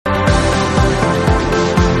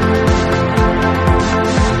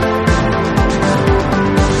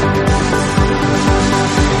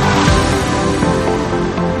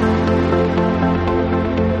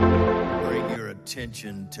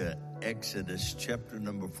to Exodus chapter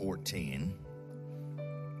number 14,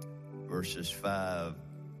 verses 5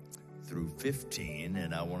 through 15.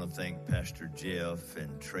 And I want to thank Pastor Jeff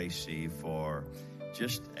and Tracy for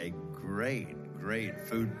just a great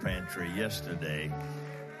food pantry yesterday.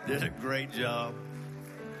 Did a great job.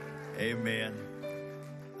 Amen.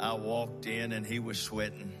 I walked in and he was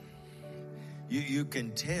sweating. You can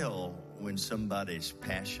tell when somebody's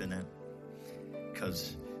passionate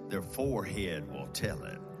because their forehead will tell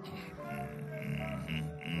it.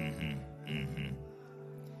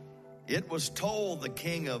 It was told the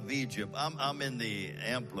king of Egypt. I'm in the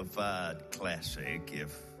Amplified Classic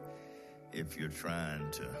if you're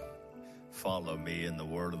trying to follow me in the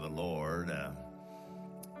word of the Lord.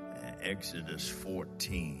 Exodus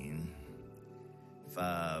 14,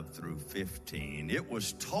 5 through 15. It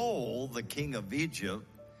was told the king of Egypt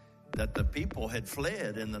that the people had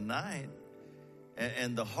fled in the night,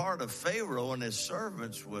 and the heart of Pharaoh and his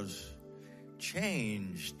servants was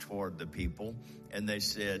changed toward the people, and they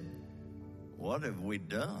said, "What have we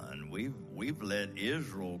done? We've let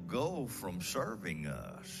Israel go from serving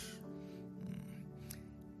us."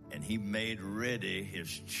 And he made ready his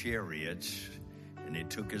chariots, and he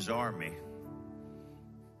took his army.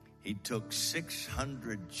 He took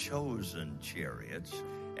 600 chosen chariots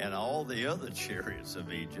and all the other chariots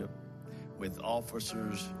of Egypt with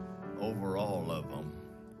officers over all of them.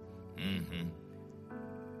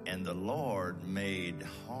 And the Lord made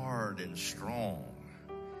hard and strong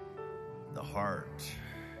the heart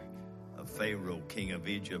of Pharaoh, king of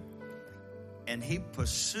Egypt, and he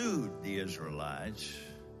pursued the Israelites,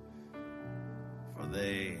 for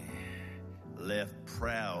they left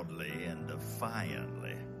proudly and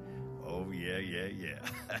defiantly. Oh, yeah.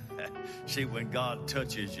 See, when God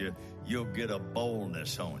touches you, you'll get a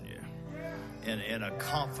boldness on you and a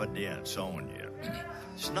confidence on you.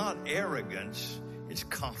 It's not arrogance, it's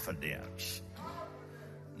confidence.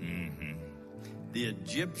 The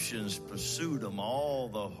Egyptians pursued them, all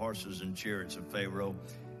the horses and chariots of Pharaoh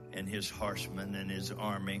and his horsemen and his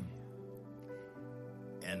army,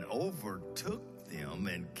 and overtook them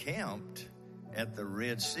and camped at the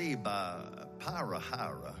Red Sea by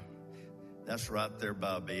Pirahira. That's right there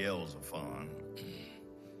by Baal-zephon.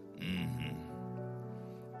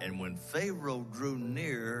 And when Pharaoh drew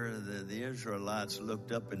near, the Israelites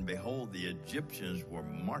looked up, and behold, the Egyptians were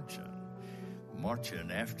marching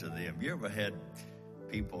after them. You ever had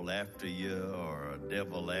people after you or a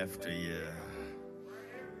devil after you?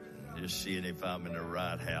 Just seeing if I'm in the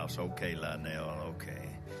right house. Okay, Lionel, okay.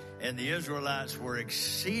 And the Israelites were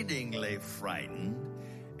exceedingly frightened,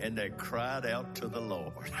 and they cried out to the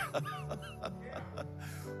Lord.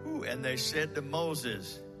 And they said to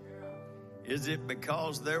Moses, "Is it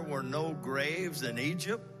because there were no graves in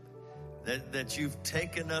Egypt that you've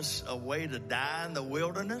taken us away to die in the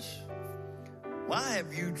wilderness? Why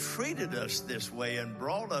have you treated us this way and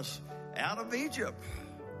brought us out of Egypt?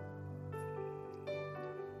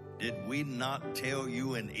 Did we not tell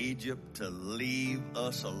you in Egypt to leave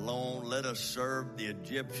us alone? Let us serve the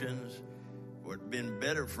Egyptians. It would have been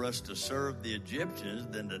better for us to serve the Egyptians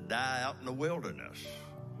than to die out in the wilderness."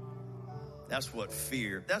 That's what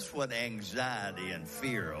anxiety and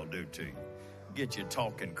fear will do to you. Get you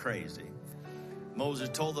talking crazy. Moses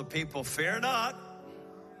told the people, "Fear not.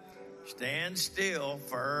 Stand still,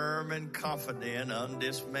 firm and confident,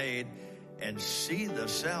 undismayed, and see the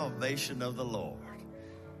salvation of the Lord."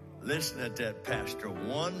 Listen at that, Pastor.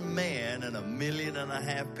 One man and 1.5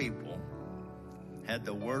 million people had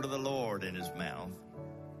the word of the Lord in his mouth.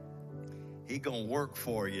 He gonna work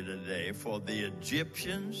for you today. For the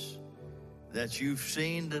Egyptians that you've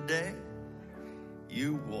seen today,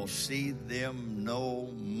 you will see them no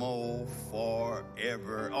more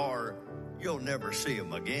forever, or you'll never see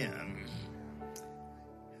them again.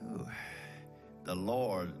 The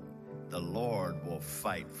Lord will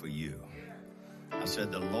fight for you. I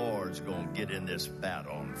said the Lord's going to get in this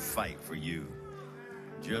battle and fight for you.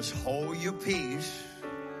 Just hold your peace.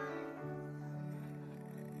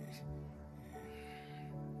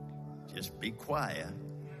 Just be quiet.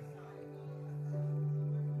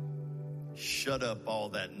 Shut up all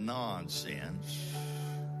that nonsense.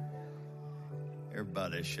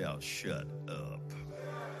 Everybody shout, "Shut up."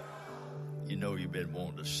 You know you've been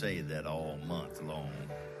wanting to say that all month long.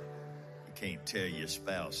 You can't tell your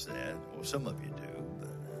spouse that. Well, some of you do,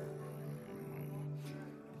 but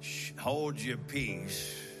hold your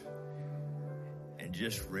peace and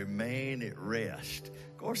just remain at rest.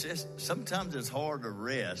 Of course, sometimes it's hard to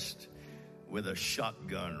rest with a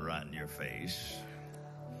shotgun right in your face.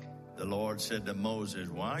 The Lord said to Moses,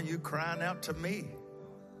 "Why are you crying out to me?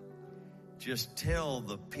 Just tell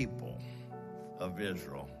the people of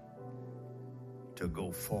Israel to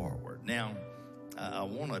go forward. Now, I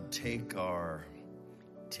want to take our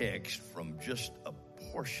text from just a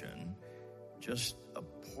portion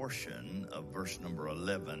of verse number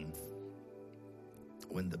 11,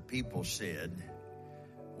 when the people said,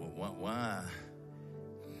 well,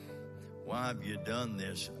 why have you done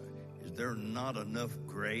this? Is there not enough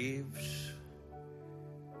graves?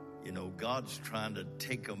 You know, God's trying to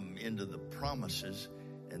take them into the promises,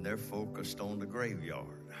 and they're focused on the graveyard.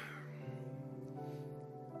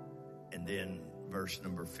 And then verse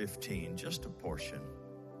number 15, just a portion.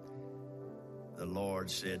 The Lord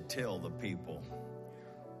said, tell the people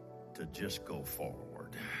to just go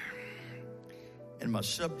forward. And my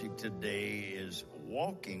subject today is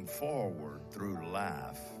walking forward through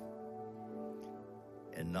life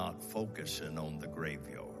and not focusing on the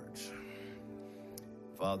graveyards.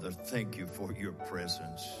 Father, thank you for your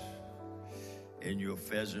presence. In your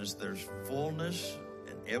presence, there's fullness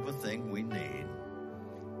and everything we need.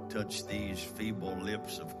 Touch these feeble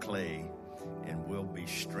lips of clay, and we'll be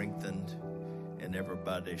strengthened. And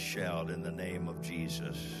everybody shout in the name of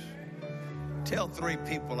Jesus. Tell 3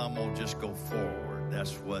 people I'm going to just go forward.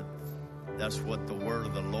 That's what the word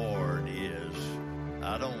of the Lord is.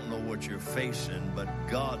 I don't know what you're facing, but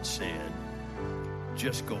God said,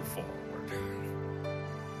 just go forward.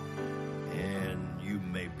 And you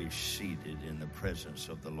may be seated in the presence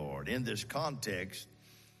of the Lord. In this context,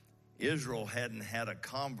 Israel hadn't had a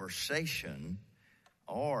conversation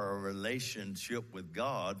or a relationship with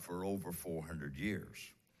God for over 400 years.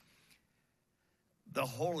 The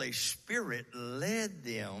Holy Spirit led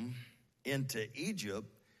them into Egypt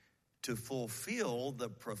to fulfill the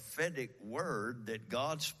prophetic word that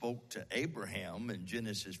God spoke to Abraham in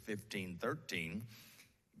Genesis 15:13.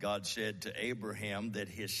 God said to Abraham that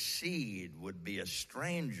his seed would be a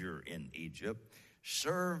stranger in Egypt,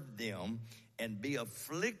 serve them, and be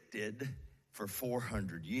afflicted for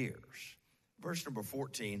 400 years. Verse number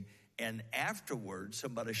 14, and afterwards,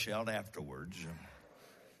 somebody shout afterwards.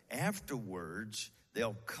 Afterwards,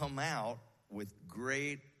 they'll come out with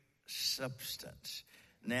great substance.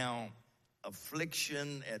 Now,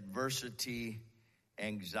 affliction, adversity,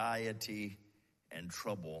 anxiety, and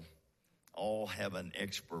trouble all have an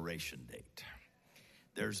expiration date.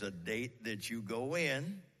 There's a date that you go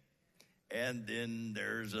in, and then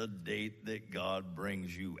there's a date that God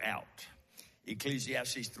brings you out.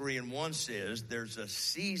 Ecclesiastes 3:1 says there's a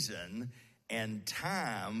season and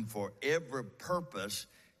time for every purpose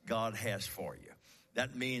God has for you.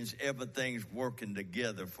 That means everything's working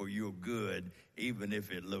together for your good, even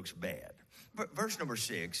if it looks bad. But verse number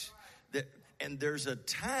 6, and there's a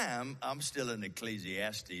time, I'm still in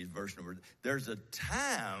Ecclesiastes, there's a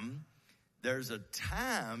time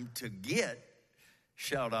to get,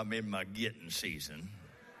 shout, I'm in my getting season.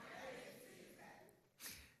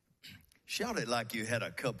 Shout it like you had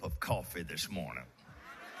a cup of coffee this morning.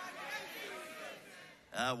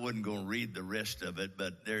 I wasn't going to read the rest of it,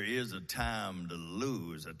 but there is a time to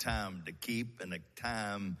lose, a time to keep, and a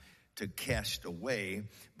time to cast away.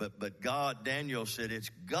 But God, Daniel said, it's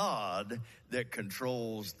God that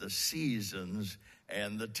controls the seasons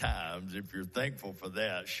and the times. If you're thankful for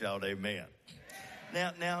that, shout amen.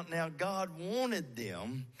 Now, God wanted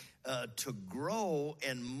them to grow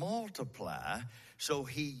and multiply, so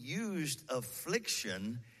he used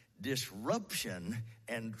affliction, disruption,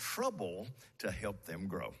 and trouble to help them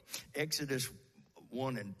grow. Exodus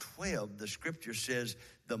 1:12, the scripture says,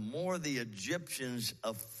 the more the Egyptians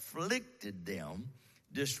afflicted them,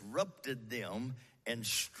 disrupted them, and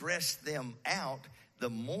stressed them out, the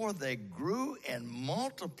more they grew and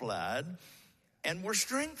multiplied and were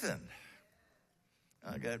strengthened.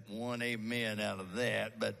 I got one amen out of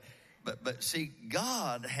that, but see,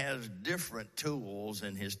 God has different tools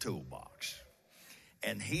in his toolbox,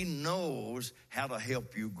 and he knows how to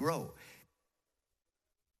help you grow.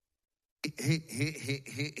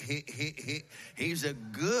 He's a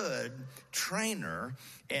good trainer,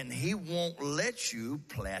 and he won't let you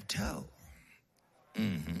plateau.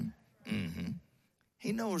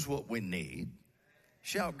 He knows what we need.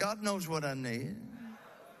 Shout, God knows what I need.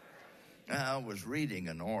 I was reading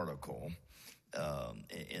an article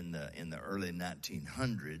in the early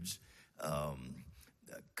 1900s.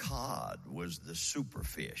 Cod was the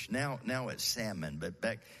superfish. Now it's salmon, but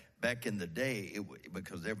back in the day,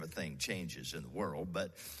 because everything changes in the world,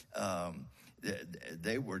 but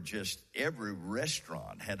they were just, every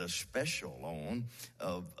restaurant had a special on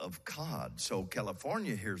of cod. So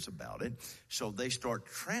California hears about it, so they start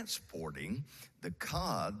transporting the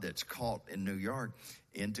cod that's caught in New York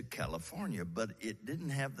into California, but it didn't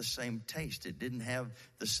have the same taste. It didn't have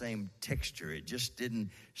the same texture. It just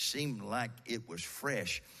didn't seem like it was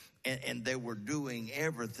fresh. And they were doing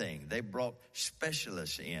everything. They brought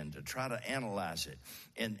specialists in to try to analyze it.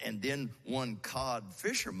 And then one cod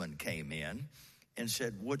fisherman came in and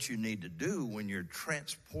said, what you need to do when you're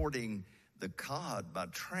transporting the cod by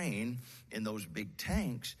train in those big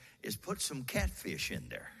tanks is put some catfish in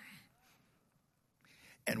there.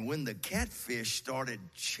 And when the catfish started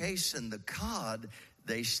chasing the cod,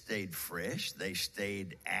 they stayed fresh, they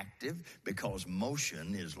stayed active, because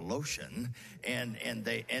motion is lotion. And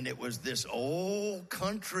it was this old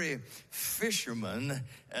country fisherman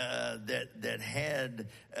that had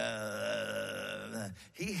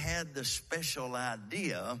he had the special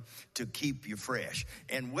idea to keep you fresh.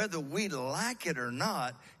 And whether we like it or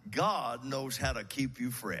not, God knows how to keep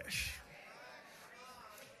you fresh.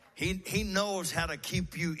 He knows how to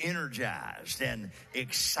keep you energized and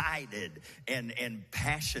excited and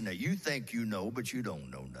passionate. You think you know, but you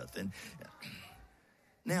don't know nothing.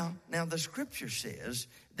 Now the scripture says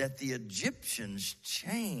that the Egyptians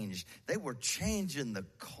changed. They were changing the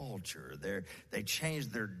culture. They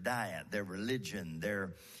changed their diet, their religion,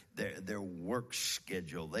 their work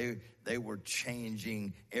schedule. They were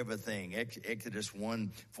changing everything. Exodus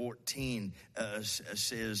 1:14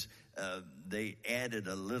 says they added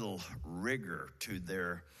a little rigor to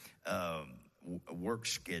their work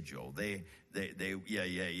schedule. They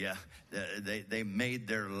made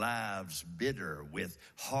their lives bitter with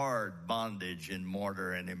hard bondage in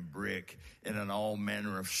mortar and in brick and in all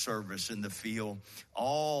manner of service in the field.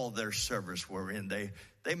 All their service were in. They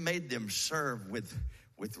made them serve with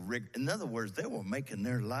rigor. In other words, they were making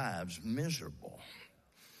their lives miserable.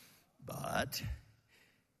 But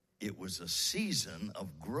it was a season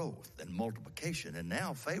of growth and multiplication. And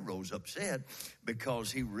now Pharaoh's upset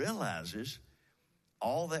because he realizes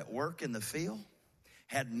all that work in the field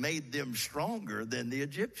had made them stronger than the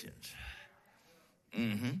Egyptians.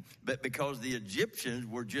 But because the Egyptians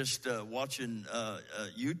were just watching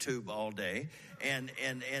YouTube all day, and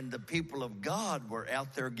the people of God were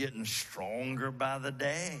out there getting stronger by the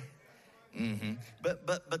day.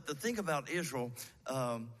 But the thing about Israel,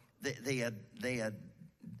 they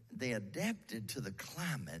adapted to the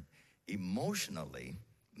climate emotionally,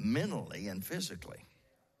 mentally, and physically.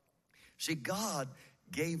 See, God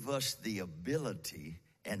gave us the ability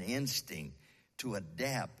and instinct to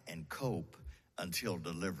adapt and cope until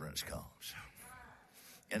deliverance comes.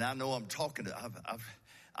 And I know I'm talking to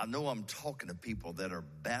people that are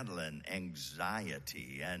battling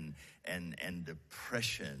anxiety and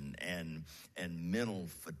depression and mental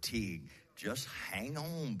fatigue. Just hang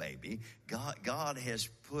on, baby. God has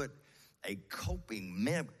put a coping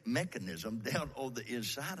mechanism down on the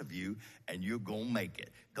inside of you, and you're going to make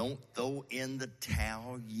it. Don't throw in the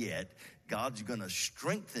towel yet. God's going to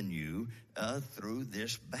strengthen you through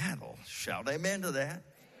this battle. Shout amen to that.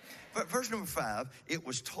 Verse number 5, it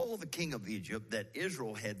was told the king of Egypt that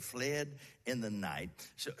Israel had fled in the night.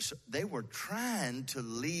 So they were trying to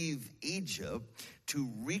leave Egypt to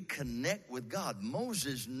reconnect with God.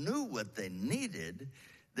 Moses knew what they needed.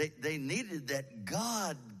 They needed that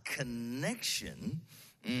God connection,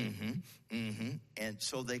 and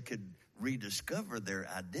so they could rediscover their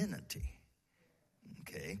identity.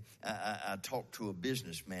 Okay, I talked to a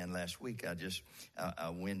businessman last week. I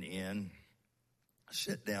went in,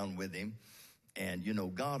 sit down with him, and you know,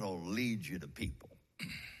 God will lead you to people.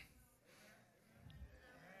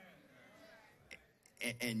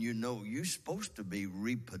 And you know, you're supposed to be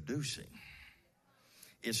reproducing.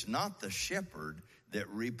 It's not the shepherd that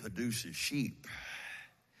reproduces sheep.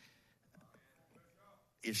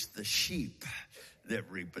 It's the sheep that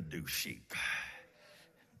reproduce sheep.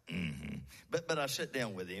 But I sat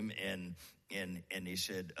down with him and he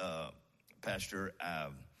said, Pastor,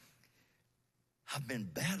 I've been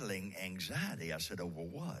battling anxiety. I said, over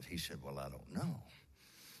what? He said, well, I don't know.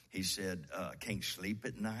 He said, can't sleep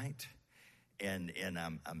at night. And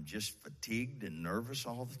I'm just fatigued and nervous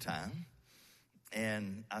all the time.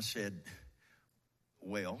 And I said,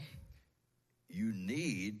 well, you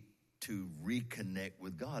need to reconnect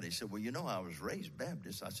with God. He said, well, you know, I was raised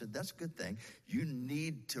Baptist. I said, that's a good thing. You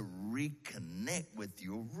need to reconnect with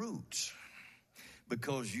your roots,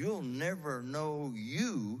 because you'll never know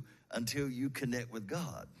you until you connect with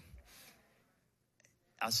God.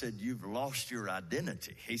 I said, you've lost your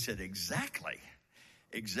identity. He said, exactly.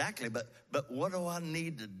 exactly. But what do I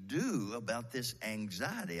need to do about this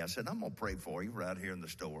anxiety? I said, I'm going to pray for you right here in the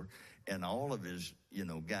store. And all of his,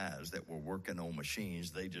 guys that were working on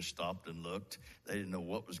machines, they just stopped and looked. They didn't know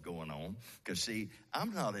what was going on. Because, see,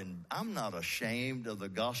 I'm not ashamed of the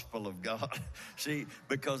gospel of God. See,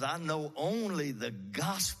 because I know only the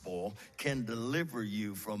gospel can deliver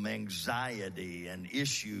you from anxiety and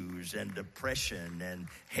issues and depression and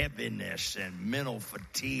heaviness and mental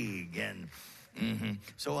fatigue and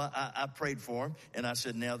So I prayed for him, and I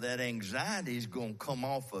said, now that anxiety is going to come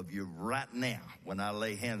off of you right now when I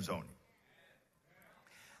lay hands on you.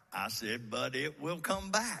 I said, but it will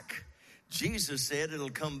come back. Jesus said it'll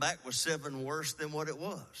come back with 7 worse than what it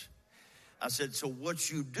was. I said, so what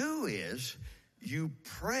you do is you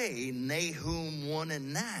pray Nahum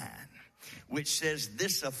 1:9, which says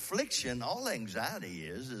this affliction, all anxiety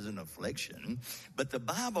is an affliction. But the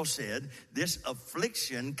Bible said this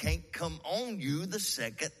affliction can't come on you the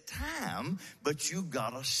second time, but you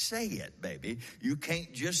gotta say it, baby. You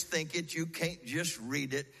can't just think it. You can't just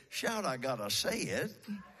read it. Shout, I gotta say it.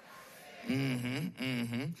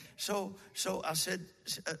 So I said,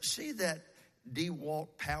 see that DeWalt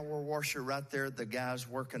power washer right there the guy's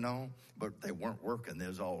working on? But they weren't working. They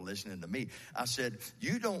was all listening to me. I said,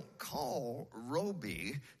 you don't call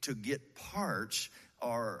Roby to get parts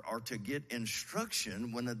or to get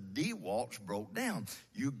instruction when a DeWalt's broke down.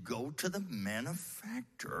 You go to the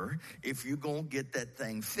manufacturer if you're going to get that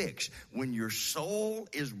thing fixed. When your soul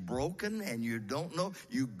is broken and you don't know,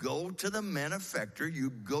 you go to the manufacturer. You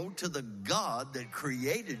go to the God that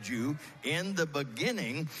created you in the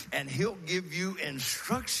beginning, and he'll give you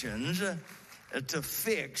instructions to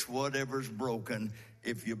fix whatever's broken.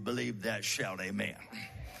 If you believe that, shout amen.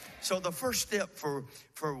 So the first step for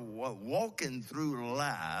walking through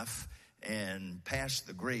life and past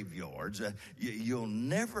the graveyards, you'll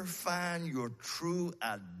never find your true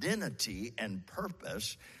identity and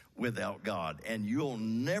purpose without God. And you'll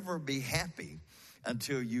never be happy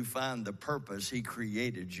until you find the purpose he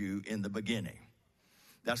created you in the beginning.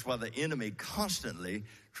 That's why the enemy constantly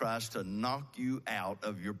tries to knock you out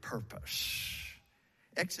of your purpose.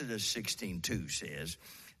 Exodus 16:2 says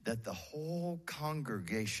that the whole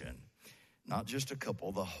congregation, not just a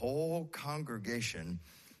couple, the whole congregation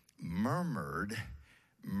murmured.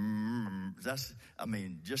 Just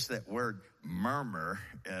that word murmur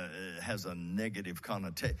has a negative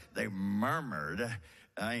connotation. They murmured.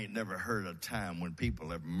 I ain't never heard a time when people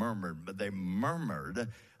have murmured, but they murmured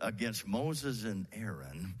against Moses and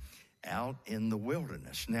Aaron out in the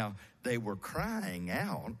wilderness. Now, they were crying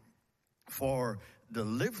out for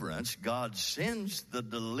deliverance. God sends the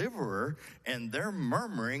deliverer, and they're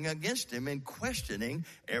murmuring against him and questioning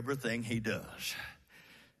everything he does.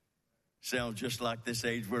 Sounds just like this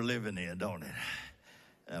age we're living in, don't it?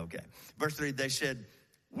 Okay. Verse 3, they said,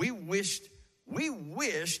 we wished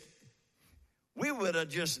we would have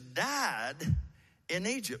just died in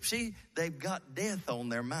Egypt. See, they've got death on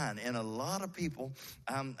their mind. And a lot of people,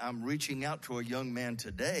 I'm reaching out to a young man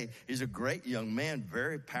today. He's a great young man,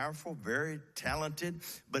 very powerful, very talented,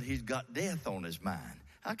 but he's got death on his mind.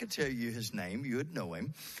 I could tell you his name, you would know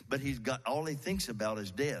him, but he's got, all he thinks about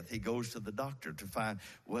is death. He goes to the doctor to find,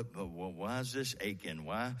 why is this aching?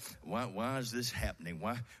 Why is this happening?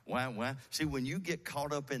 Why? See, when you get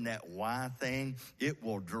caught up in that why thing, it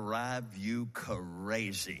will drive you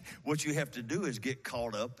crazy. What you have to do is get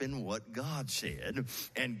caught up in what God said.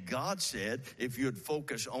 And God said, if you'd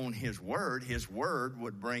focus on his word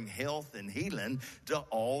would bring health and healing to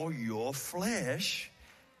all your flesh.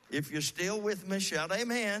 If you're still with me, shout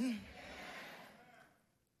amen.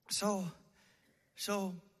 So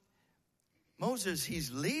Moses,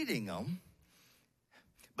 he's leading them,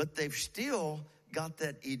 but they've still got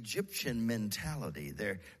that Egyptian mentality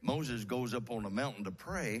there. Moses goes up on a mountain to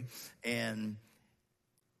pray, and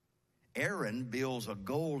Aaron builds a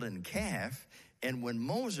golden calf. And when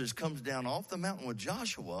Moses comes down off the mountain with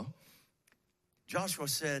Joshua, Joshua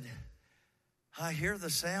said, I hear the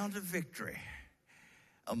sound of victory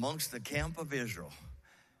amongst the camp of Israel.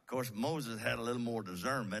 Of course, Moses had a little more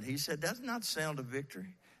discernment. He said, that's not sound of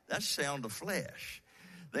victory. That's sound of flesh.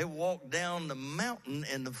 They walked down the mountain,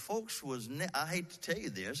 and the folks was, I hate to tell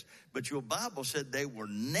you this, but your Bible said they were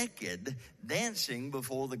naked dancing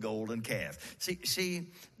before the golden calf. See,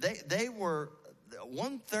 they were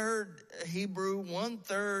 1/3 Hebrew,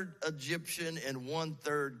 1/3 Egyptian, and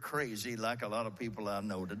 1/3 crazy, like a lot of people I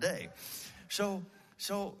know today. So,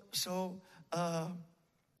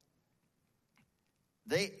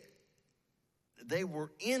 They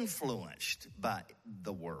were influenced by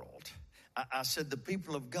the world. I said the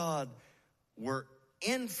people of God were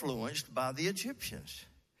influenced by the Egyptians.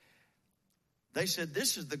 They said,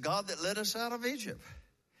 this is the God that led us out of Egypt.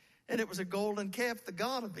 And it was a golden calf, the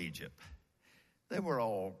God of Egypt. They were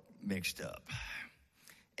all mixed up.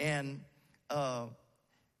 And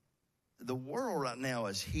the world right now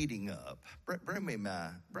is heating up. Bring me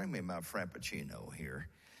my Frappuccino here.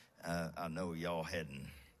 I know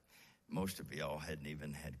most of y'all hadn't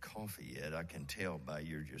even had coffee yet. I can tell by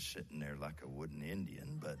you're just sitting there like a wooden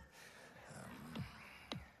Indian, but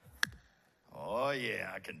oh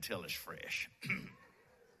yeah, I can tell it's fresh.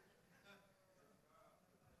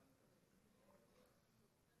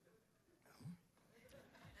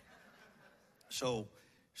 So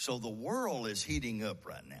the world is heating up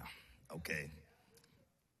right now, okay?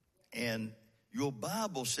 And your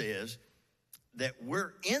Bible says that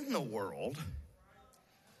we're in the world,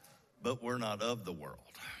 but we're not of the world.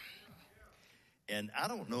 And I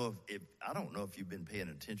don't know if you've been paying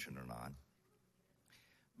attention or not,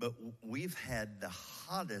 but we've had the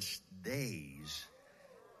hottest days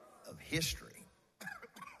of history.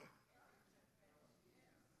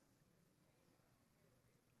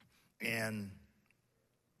 And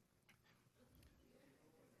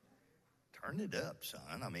turn it up,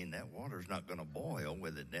 son. I mean, that water's not going to boil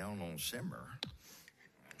with it down on simmer.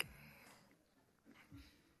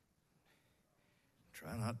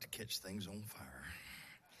 Try not to catch things on fire.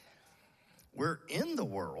 We're in the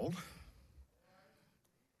world.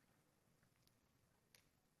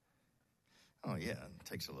 Oh, yeah, it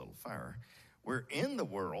takes a little fire. We're in the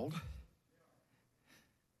world,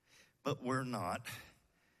 but we're not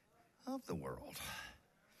of the world.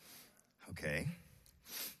 Okay?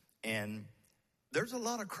 And there's a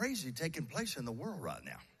lot of crazy taking place in the world right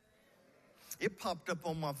now. It popped up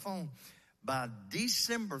on my phone. By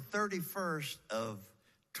December 31st of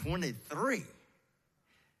 23,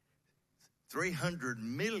 300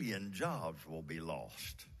 million jobs will be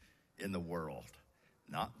lost in the world.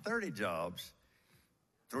 Not 30 jobs,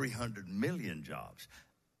 300 million jobs.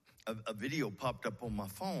 A video popped up on my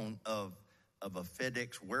phone of a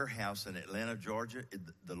FedEx warehouse in Atlanta, Georgia,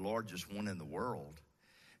 the largest one in the world.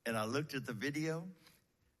 And I looked at the video.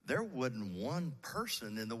 There wasn't one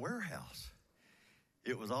person in the warehouse.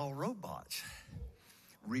 It was all robots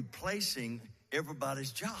replacing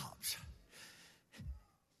everybody's jobs.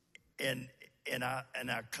 And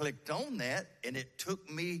I clicked on that, and it took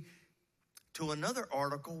me to another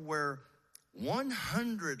article where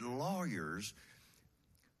 100 lawyers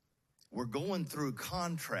were going through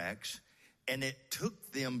contracts, and it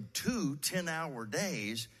took them 2 10-hour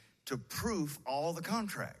days to proof all the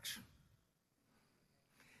contracts.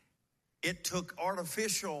 It took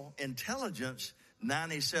artificial intelligence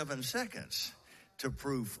 97 seconds to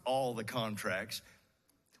proof all the contracts.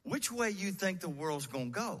 Which way you think the world's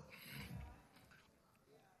going to go?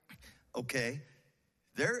 Okay,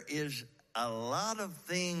 there is a lot of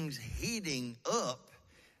things heating up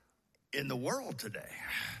in the world today.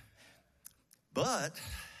 But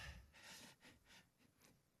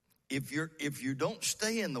if you don't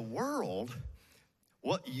stay in the world,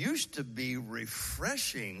 what used to be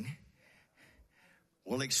refreshing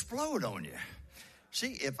will explode on you.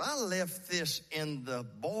 See, if I left this in the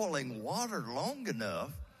boiling water long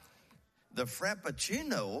enough, the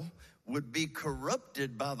Frappuccino would be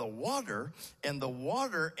corrupted by the water, and the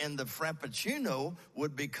water and the Frappuccino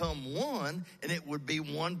would become one, and it would be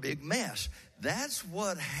one big mess. That's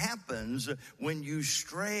what happens when you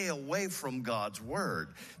stray away from God's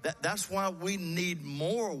word. That's why we need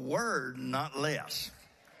more word, not less.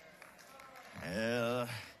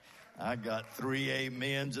 I got 3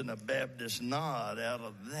 amens and a Baptist nod out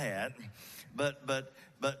of that.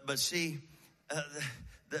 But see,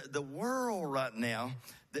 the world right now,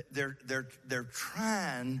 they're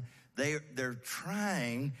trying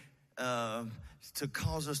to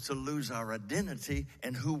cause us to lose our identity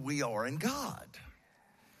and who we are in God.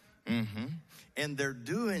 Mm-hmm. And they're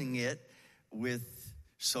doing it with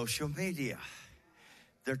social media.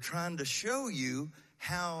 They're trying to show you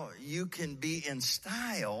how you can be in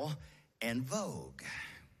style and vogue.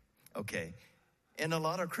 Okay. And a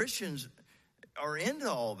lot of Christians are into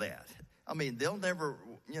all that. I mean, they'll never,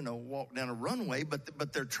 walk down a runway,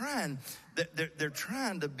 but they're trying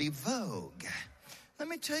to be vogue. Let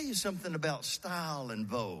me tell you something about style and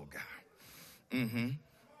vogue.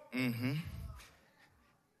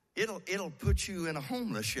 It'll put you in a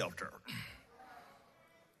homeless shelter.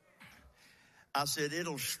 I said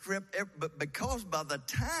it'll strip, but because by the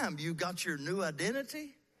time you got your new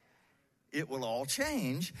identity, it will all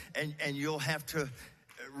change, and you'll have to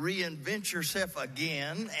reinvent yourself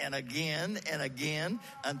again and again and again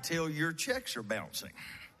until your checks are bouncing.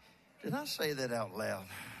 Did I say that out loud?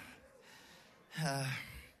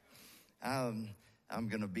 I'm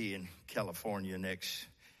going to be in California next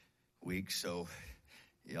week, so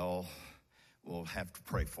y'all will have to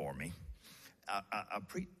pray for me.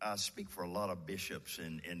 I speak for a lot of bishops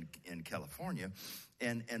in California,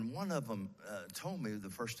 and one of them told me the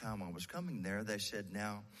first time I was coming there, they said,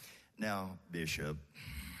 now, Bishop,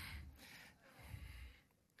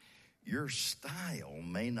 your style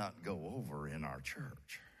may not go over in our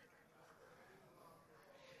church.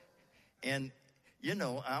 And you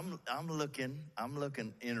know, I'm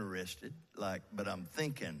looking interested, but I'm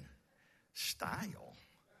thinking, style?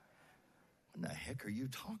 What the heck are you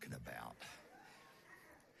talking about?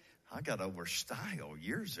 I got over style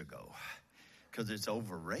years ago because it's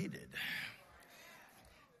overrated.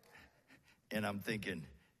 And I'm thinking,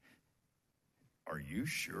 are you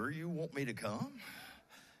sure you want me to come?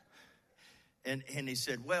 And he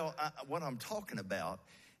said, well, what I'm talking about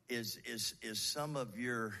is some of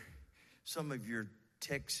your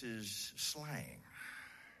Texas slang.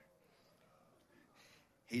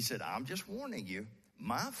 He said, I'm just warning you,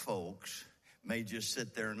 my folks may just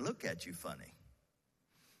sit there and look at you funny.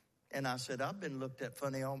 And I said, I've been looked at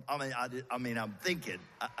funny I'm thinking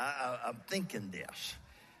this.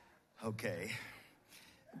 Okay.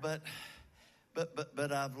 But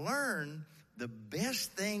I've learned the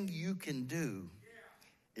best thing you can do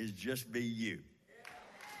is just be you.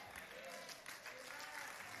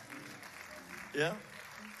 Yeah?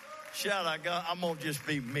 Shout out, God, I'm going to just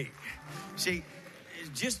be me. See,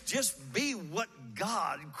 just be what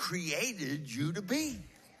God created you to be.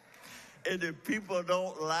 And if people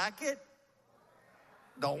don't like it,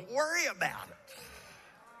 don't worry about it.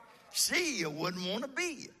 See, you wouldn't want to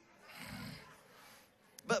be it.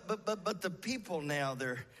 But the people now,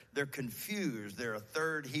 they're confused. They're a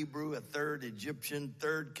third Hebrew, a third Egyptian,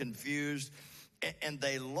 third confused. And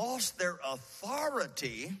they lost their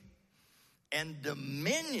authority and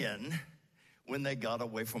dominion when they got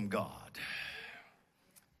away from God.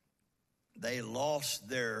 They lost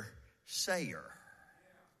their sayer.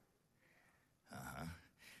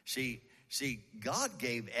 See, God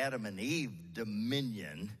gave Adam and Eve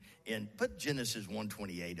dominion. Put Genesis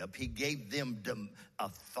 1:28 up. He gave them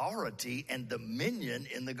authority and dominion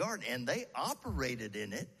in the garden, and they operated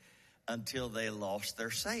in it until they lost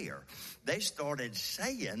their sayer. They started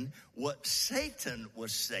saying what Satan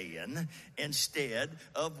was saying instead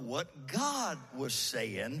of what God was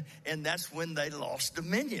saying, and that's when they lost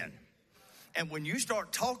dominion. And when you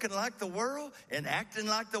start talking like the world and acting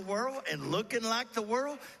like the world and looking like the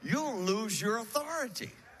world, you'll lose your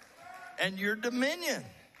authority and your dominion.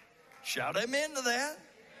 Shout amen to that.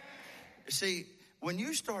 See, when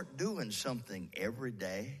you start doing something every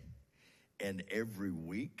day and every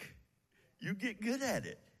week, you get good at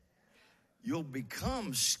it. You'll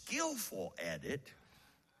become skillful at it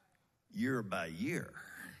year by year.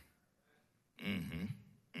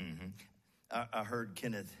 I heard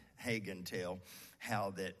Kenneth Hagin tell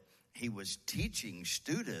how that he was teaching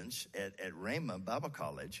students at Rhema Bible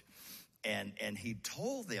College, and he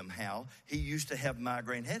told them how he used to have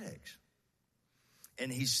migraine headaches.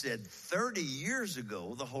 And he said 30 years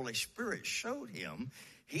ago, the Holy Spirit showed him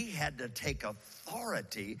he had to take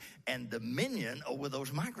authority and dominion over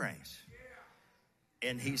those migraines.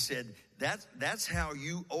 And he said, that's how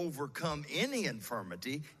you overcome any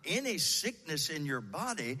infirmity, any sickness in your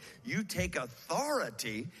body. You take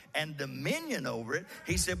authority and dominion over it.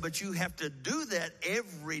 He said, but you have to do that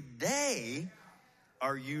every day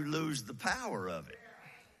or you lose the power of it.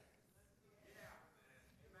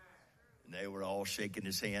 And they were all shaking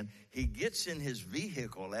his hand. He gets in his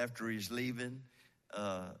vehicle after he's leaving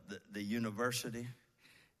the university,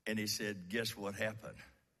 and he said, guess what happened?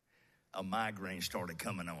 A migraine started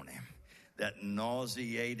coming on him. That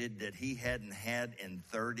nauseated that he hadn't had in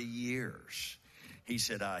 30 years. He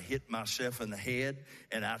said, I hit myself in the head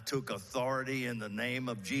and I took authority in the name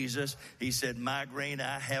of Jesus. He said, migraine,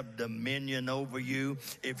 I have dominion over you.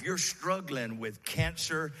 If you're struggling with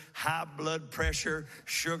cancer, high blood pressure,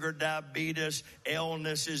 sugar diabetes,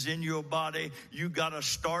 illnesses in your body, you got to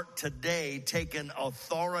start today taking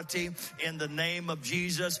authority in the name of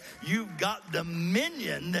Jesus. You've got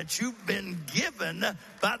dominion that you've been given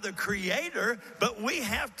by the Creator, but we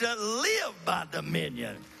have to live by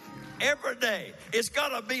dominion. Every day. It's got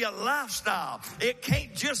to be a lifestyle. It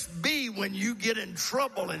can't just be when you get in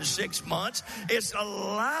trouble in 6 months. It's a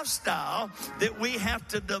lifestyle that we have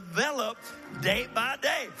to develop day by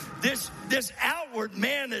day. This outward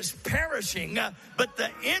man is perishing, but the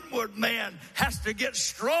inward man has to get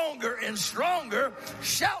stronger and stronger.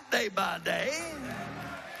 Shout day by day.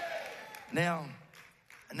 Now,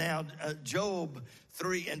 Job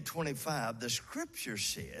 3:25, the scripture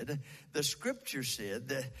said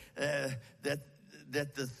that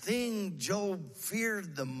that the thing Job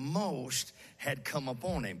feared the most had come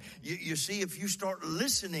upon him. You see, if you start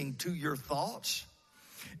listening to your thoughts,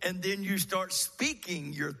 and then you start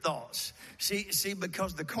speaking your thoughts. See,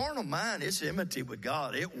 because the carnal mind is enmity with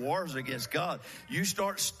God. It wars against God. You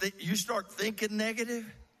start thinking negative,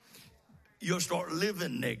 you'll start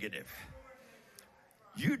living negative.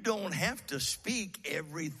 You don't have to speak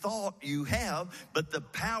every thought you have, but the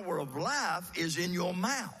power of life is in your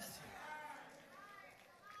mouth.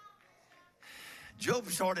 Job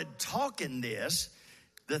started talking this,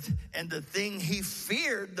 and the thing he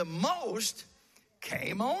feared the most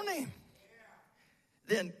came on him.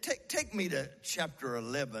 Then take me to chapter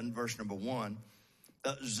 11, verse number 1.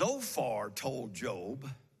 Zophar told Job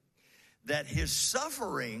that his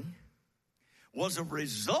suffering was a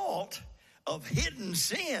result of hidden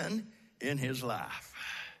sin in his life.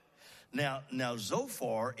 Now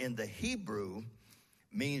Zophar in the Hebrew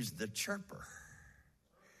means the chirper.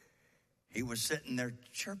 He was sitting there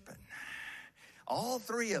chirping. All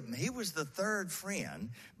three of them. He was the third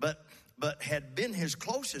friend, but had been his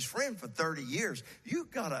closest friend for 30 years. You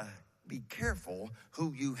gotta be careful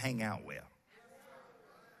who you hang out with.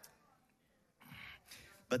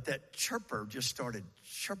 But that chirper just started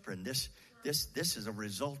chirping. This is a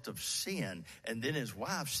result of sin. And then his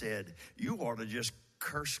wife said, you ought to just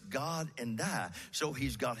curse God and die. So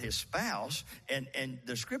he's got his spouse, and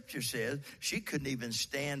the scripture says she couldn't even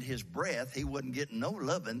stand his breath. He wasn't getting no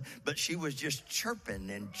loving, but she was just chirping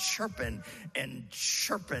and chirping and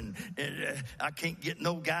chirping. And, I can't get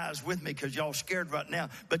no guys with me because y'all scared right now.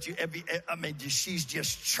 But she's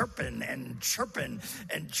just chirping and chirping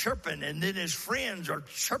and chirping, and then his friends are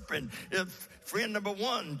chirping. Friend number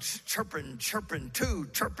 1, chirping, 2,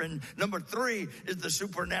 chirping. Number 3 is the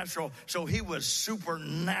supernatural. So he was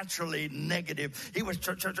supernaturally negative. He was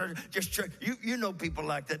just you know people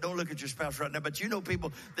like that. Don't look at your spouse right now, but you know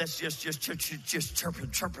people that's just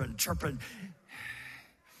chirping.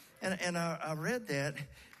 And I read that,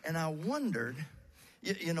 and I wondered.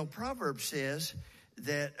 You know, Proverbs says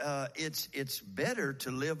that it's better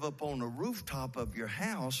to live up on the rooftop of your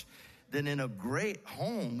house than in a great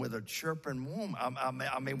home with a chirping woman.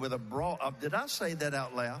 I mean, with a broad. Did I say that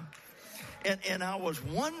out loud? And I was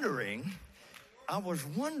wondering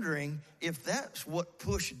if that's what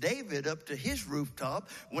pushed David up to his rooftop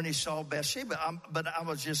when he saw Bathsheba. But I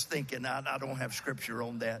was just thinking, I don't have scripture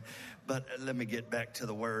on that. But let me get back to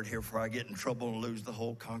the word here before I get in trouble and lose the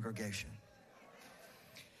whole congregation.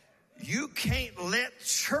 You can't let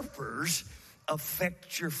chirpers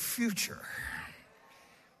affect your future.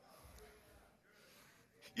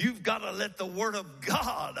 You've got to let the word of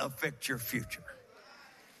God affect your future.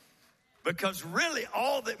 Because really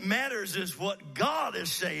all that matters is what God is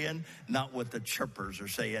saying, not what the chirpers are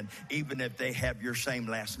saying, even if they have your same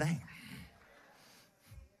last name.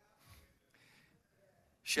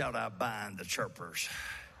 Shout out, bind the chirpers.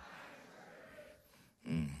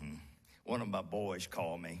 One of my boys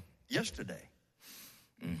called me yesterday.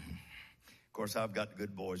 Of course, I've got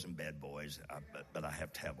good boys and bad boys, but I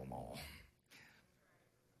have to have them all.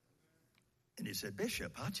 And he said,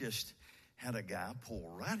 Bishop, I just had a guy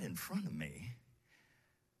pull right in front of me,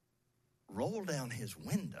 roll down his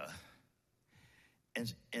window,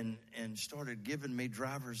 and started giving me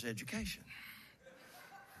driver's education.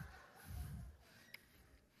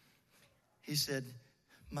 He said,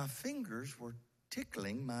 my fingers were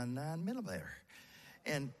tickling my 9mm.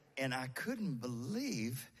 And I couldn't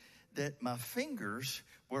believe that my fingers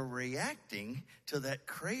were reacting to that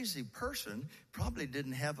crazy person. Probably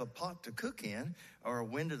didn't have a pot to cook in or a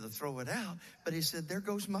window to throw it out. But he said, there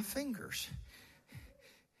goes my fingers.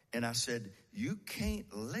 And I said, you can't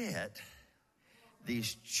let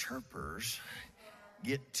these chirpers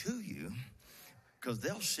get to you, because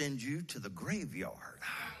they'll send you to the graveyard.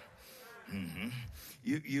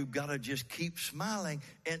 You've got to just keep smiling.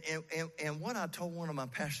 And what I told one of my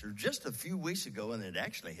pastors just a few weeks ago, and it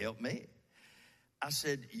actually helped me, I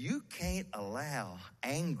said, you can't allow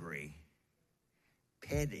angry,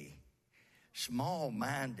 petty,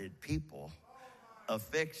 small-minded people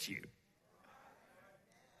affect you.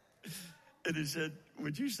 And he said,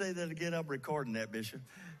 would you say that again? I'm recording that, Bishop.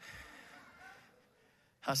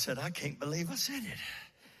 I said, I can't believe I said it.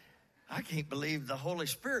 I can't believe the Holy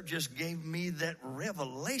Spirit just gave me that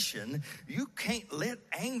revelation. You can't let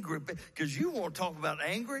angry, because you want to talk about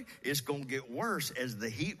angry, it's going to get worse as the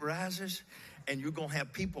heat rises, and you're going to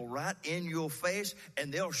have people right in your face,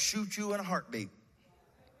 and they'll shoot you in a heartbeat.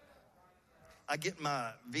 I get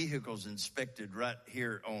my vehicles inspected right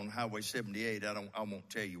here on Highway 78. I won't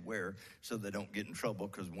tell you where, so they don't get in trouble,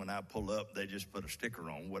 because when I pull up, they just put a sticker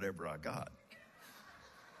on whatever I got.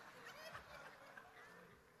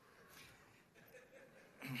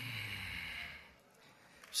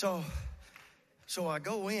 So I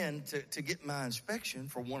go in to get my inspection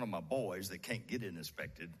for one of my boys that can't get it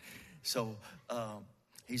inspected. So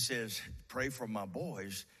he says, pray for my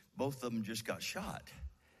boys. Both of them just got shot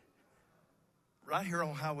right here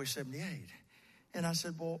on Highway 78. And I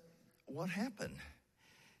said, well, what happened?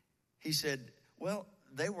 He said, well,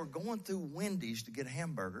 they were going through Wendy's to get a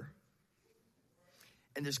hamburger.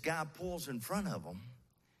 And this guy pulls in front of them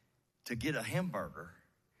to get a hamburger.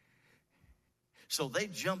 So they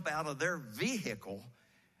jump out of their vehicle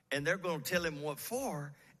and they're going to tell him what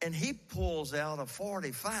for. And he pulls out a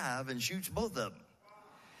 .45 and shoots both of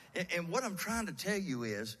them. And what I'm trying to tell you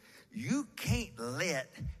is you can't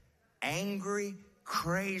let angry,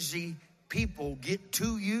 crazy people get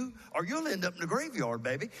to you or you'll end up in the graveyard,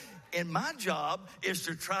 baby. And my job is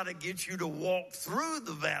to try to get you to walk through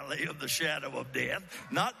the valley of the shadow of death,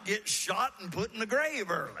 not get shot and put in the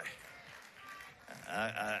grave early.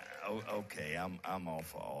 Okay, I'm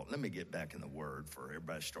off all. Let me get back in the Word before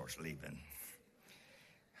everybody starts leaving.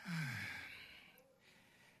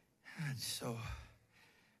 So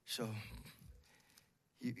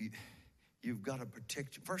you've got to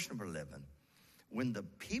protect. Verse number 11. When the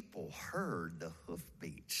people heard the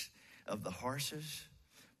hoofbeats of the horses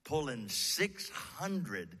pulling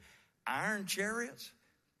 600 iron chariots,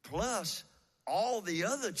 plus all the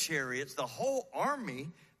other chariots, the whole army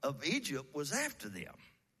of Egypt was after them.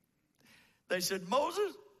 They said,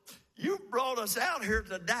 Moses, you brought us out here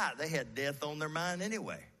to die. They had death on their mind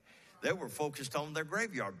anyway. They were focused on their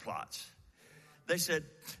graveyard plots. They said,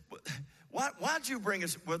 why'd you bring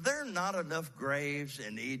us? Were there not enough graves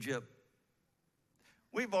in Egypt?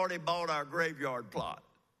 We've already bought our graveyard plot.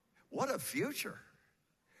 What a future.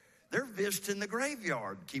 They're visiting the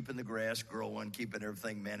graveyard, keeping the grass growing, keeping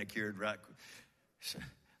everything manicured right.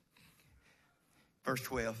 Verse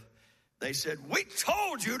 12, they said, we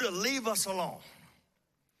told you to leave us alone.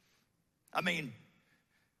 I mean,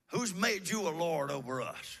 who's made you a lord over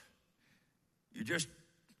us? You just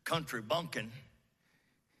country bunking.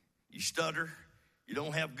 You stutter. You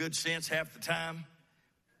don't have good sense half the time.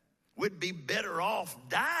 We'd be better off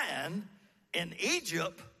dying in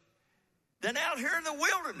Egypt than out here in the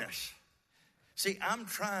wilderness. See, I'm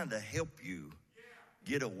trying to help you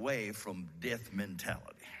get away from death mentality.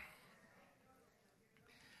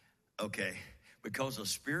 Okay, because the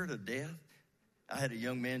spirit of death, I had a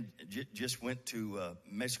young man just went to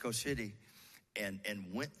Mexico City and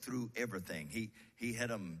went through everything. He had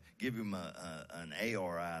them give him an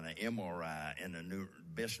ARI and an MRI, and the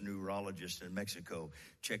best neurologist in Mexico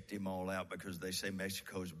checked him all out because they say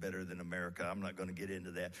Mexico's better than America. I'm not going to get into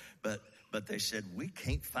that, but they said, we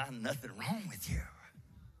can't find nothing wrong with you.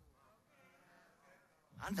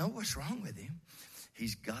 I know what's wrong with him.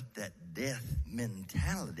 He's got that death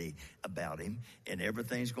mentality about him, and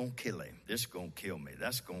everything's going to kill him. This is going to kill me.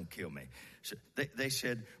 That's going to kill me. So they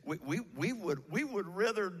said, we would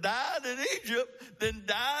rather die in Egypt than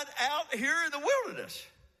die out here in the wilderness.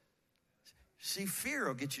 See, fear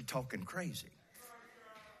will get you talking crazy.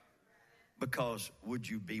 Because would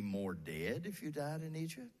you be more dead if you died in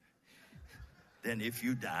Egypt than if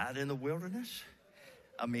you died in the wilderness?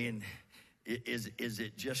 I mean, is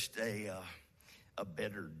it just a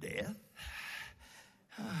better death?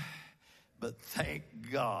 But thank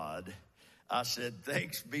God. I said,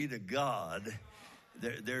 thanks be to God.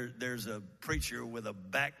 There's a preacher with a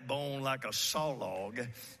backbone like a saw log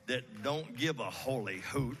that don't give a holy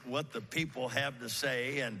hoot what the people have to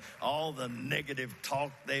say and all the negative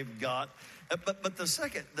talk they've got. But the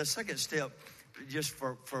second step, just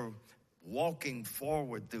for walking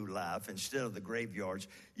forward through life instead of the graveyards,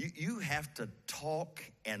 you have to talk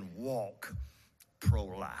and walk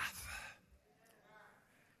pro-life.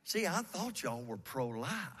 See, I thought y'all were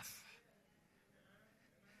pro-life.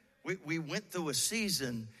 We went through a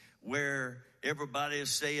season where everybody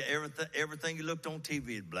is saying everything you looked on TV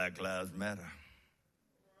is Black Lives Matter.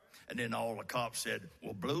 And then all the cops said,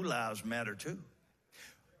 well, blue lives matter too.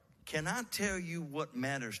 Can I tell you what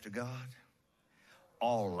matters to God?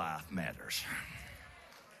 All life matters.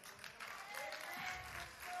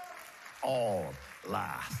 All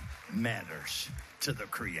life matters to the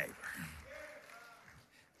Creator.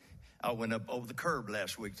 I went up over the curb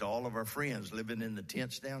last week to all of our friends living in the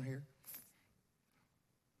tents down here.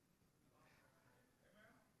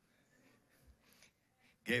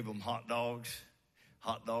 Gave them hot dogs,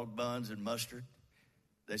 hot dog buns, and mustard.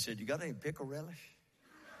 They said, you got any pickle relish?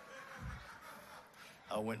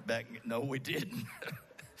 I went back, no, we didn't.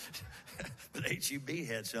 But HEB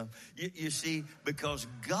had some. You see, because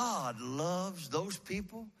God loves those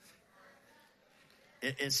people.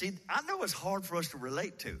 And see, I know it's hard for us to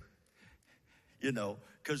relate to. You know,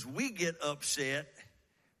 because we get upset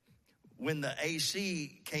when the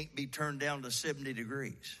AC can't be turned down to 70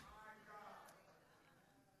 degrees.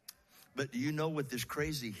 But do you know, with this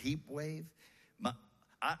crazy heat wave,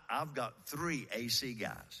 I've got 3 AC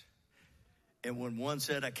guys. And when one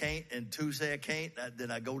said I can't and 2 say I can't,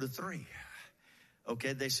 then I go to 3.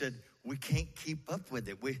 Okay, they said, we can't keep up with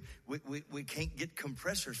it. We can't get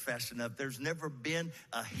compressors fast enough. There's never been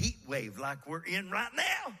a heat wave like we're in right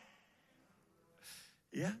now.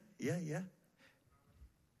 Yeah.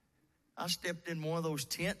 I stepped in one of those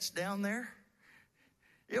tents down there.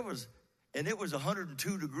 It was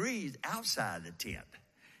 102 degrees outside the tent.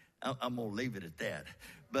 I'm going to leave it at that.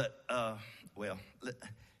 But,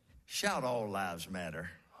 shout, all lives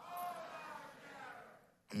matter.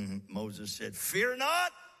 Moses said, fear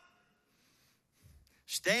not,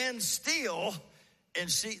 stand still and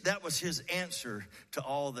see. That was his answer to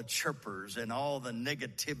all the chirpers and all the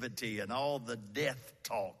negativity and all the death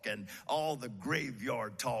talk and all the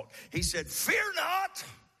graveyard talk. He said, fear not.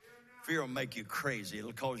 Fear will make you crazy.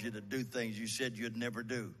 It'll cause you to do things you said you'd never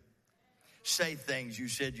do. Say things you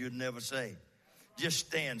said you'd never say. Just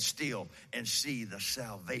stand still and see the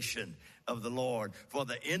salvation of the Lord. For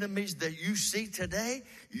the enemies that you see today,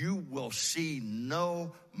 you will see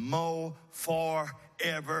no more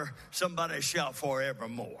forever. Somebody shout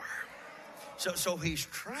forevermore. So he's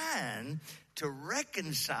trying to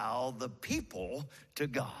reconcile the people to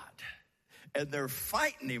God. And they're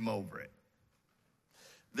fighting him over it.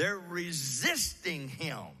 They're resisting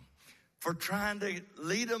him for trying to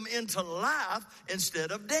lead them into life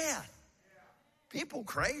instead of death. People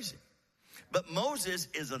crazy. But Moses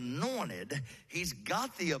is anointed. He's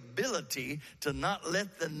got the ability to not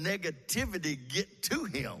let the negativity get to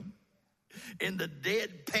him. In the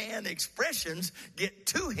deadpan expressions get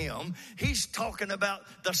to him. He's talking about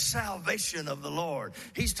the salvation of the Lord.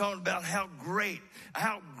 He's talking about how great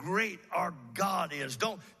our God is.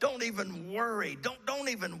 Don't even worry. Don't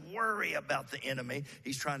even worry about the enemy.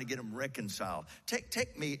 He's trying to get them reconciled.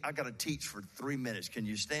 Take me. I got to teach for 3 minutes. Can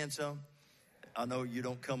you stand some? I know you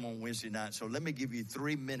don't come on Wednesday night, so let me give you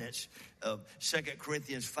 3 minutes of 2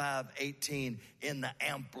 Corinthians 5:18 in the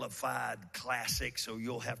Amplified Classic, so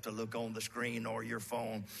you'll have to look on the screen or your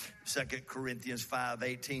phone. 2 Corinthians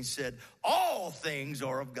 5:18 said, all things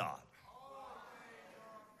are of God.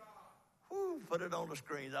 Woo, put it on the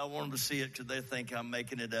screen. I want them to see it because they think I'm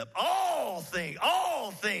making it up. All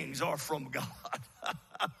things are from God.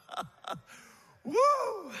 Woo!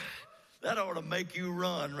 That ought to make you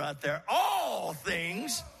run right there. All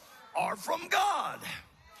things are from God.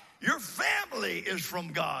 Your family is from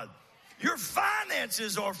God. Your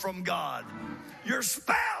finances are from God. Your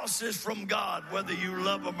spouse is from God, whether you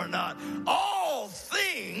love them or not. All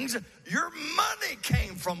things, your money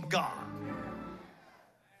came from God.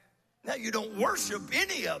 Now, you don't worship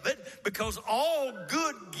any of it because all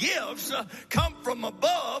good gifts come from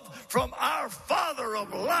above, from our Father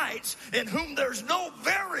of lights, in whom there's no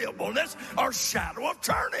variableness or shadow of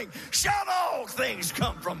turning. Shout, all things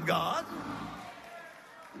come from God.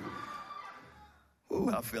 Ooh,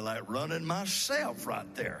 I feel like running myself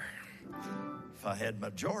right there if I had my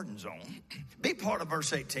Jordans on. Be part of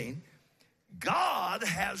verse 18. God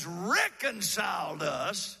has reconciled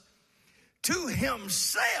us to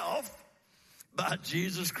himself by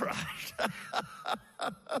Jesus Christ.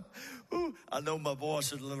 Ooh, I know my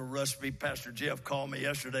voice is a little rusty. Pastor Jeff called me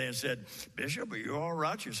yesterday and said, Bishop, are you all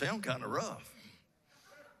right? You sound kind of rough.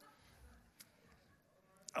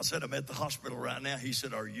 I said, I'm at the hospital right now. He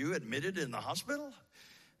said, are you admitted in the hospital?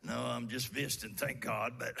 No, I'm just visiting, thank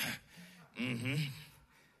God. But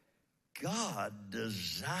God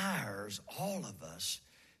desires all of us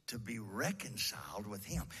to be reconciled with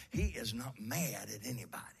him. He is not mad at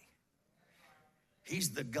anybody.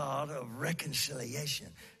 He's the God of reconciliation.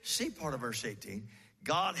 See part of verse 18.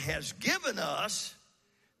 God has given us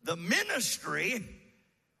the ministry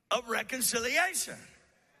of reconciliation.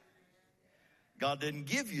 God didn't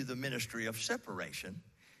give you the ministry of separation.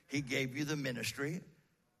 He gave you the ministry of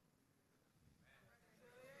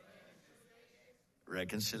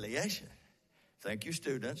reconciliation. Thank you,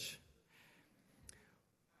 students.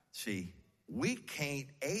 See, we can't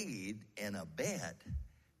aid and abet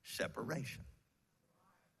separation.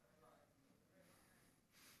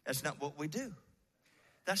 That's not what we do.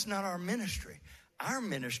 That's not our ministry. Our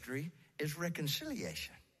ministry is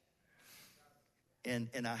reconciliation.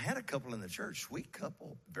 And I had a couple in the church, sweet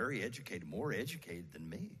couple, very educated, more educated than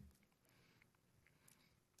me.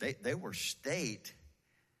 They were state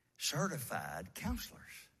certified counselors.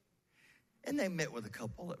 And they met with a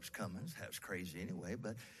couple that was coming. That was crazy anyway,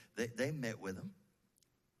 but they met with them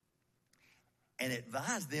and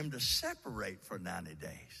advised them to separate for 90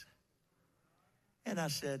 days. And I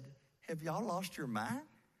said, Have y'all lost your mind?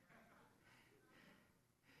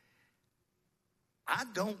 I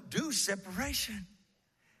don't do separation.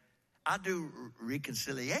 I do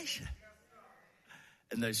reconciliation.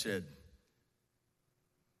 And they said,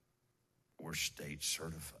 we're state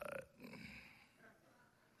certified.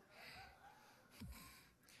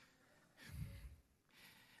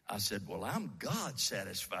 I said, well, I'm God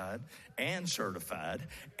satisfied and certified,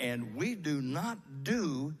 and we do not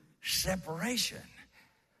do separation.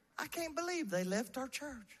 I can't believe they left our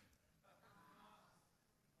church.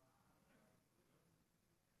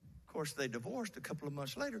 Of course, they divorced a couple of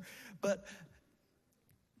months later, but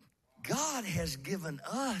God has given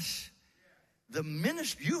us the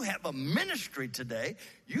ministry. You have a ministry today.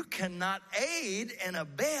 You cannot aid and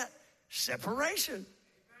abet separation.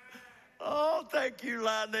 Oh, thank you,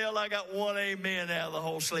 Lydell. I got one amen out of the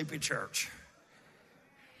whole sleepy church.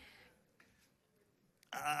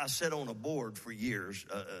 I sat on a board for years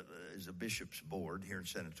as a bishop's board here in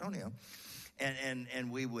San Antonio.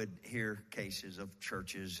 And we would hear cases of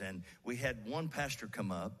churches. And we had one pastor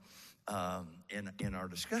come up in our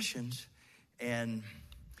discussions. And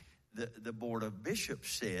the board of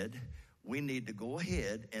bishops said, we need to go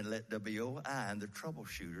ahead and let WOI and the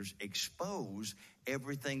troubleshooters expose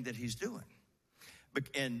everything that he's doing.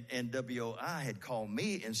 And WOI had called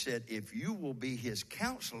me and said, if you will be his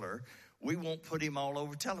counselor, we won't put him all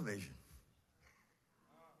over television.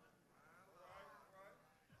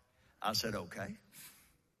 I said, okay.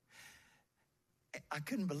 I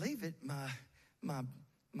couldn't believe it. My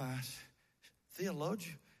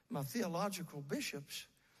theological bishops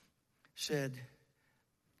said,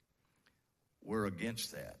 we're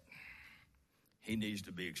against that. He needs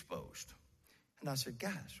to be exposed. And I said,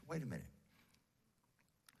 guys, wait a minute.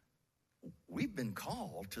 We've been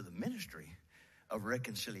called to the ministry of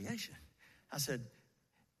reconciliation. I said,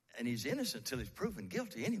 and he's innocent till he's proven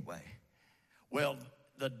guilty anyway. Well,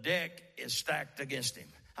 the deck is stacked against him.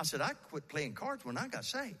 I said, I quit playing cards when I got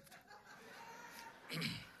saved.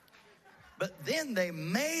 But then they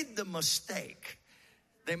made the mistake.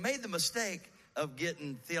 Of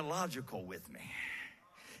getting theological with me.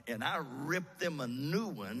 And I ripped them a new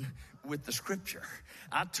one with the scripture.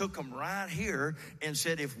 I took them right here and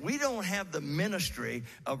said, if we don't have the ministry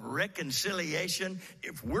of reconciliation,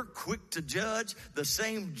 if we're quick to judge, the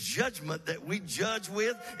same judgment that we judge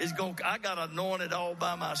with is going, I got to anoint it all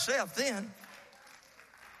by myself then.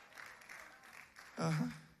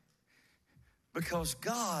 Because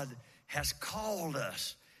God has called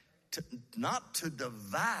us not to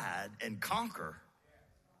divide and conquer.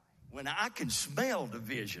 When I can smell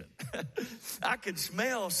division, I can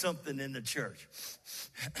smell something in the church.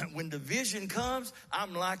 When division comes,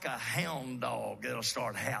 I'm like a hound dog that'll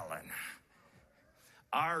start howling.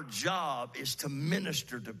 Our job is to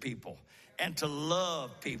minister to people and to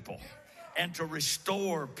love people and to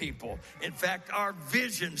restore people. In fact, our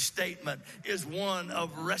vision statement is one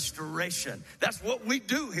of restoration. That's what we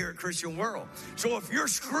do here at Christian World. So if you're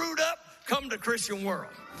screwed up, come to Christian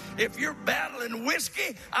World. If you're battling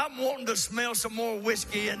whiskey, I'm wanting to smell some more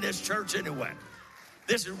whiskey in this church anyway.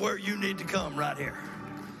 This is where you need to come right here.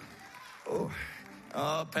 Oh,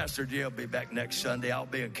 Pastor G will be back next Sunday. I'll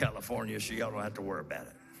be in California, so y'all don't have to worry about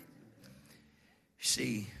it.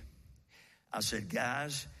 See, I said,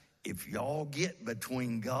 guys, if y'all get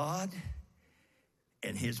between God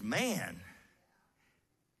and his man,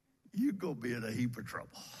 you're going to be in a heap of trouble.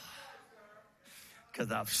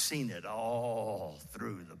 Because I've seen it all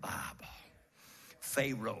through the Bible.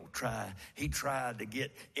 Pharaoh tried to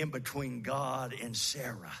get in between God and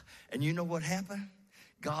Sarah. And you know what happened?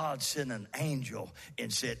 God sent an angel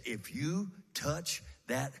and said, if you touch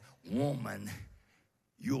that woman,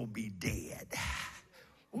 you'll be dead.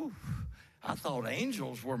 Ooh. I thought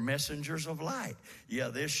angels were messengers of light. Yeah,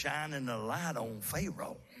 they're shining the light on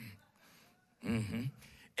Pharaoh.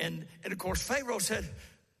 And of course, Pharaoh said,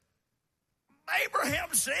 Abraham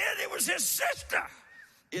said it was his sister.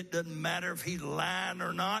 It doesn't matter if he's lying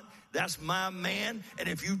or not. That's my man. And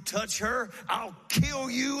if you touch her, I'll kill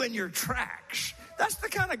you in your tracks. That's the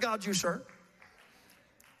kind of God you serve.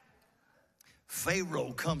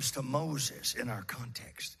 Pharaoh comes to Moses in our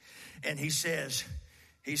context. And he says,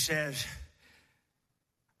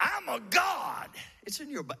 I'm a God. It's in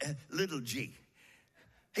your little g.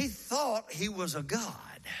 He thought he was a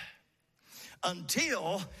God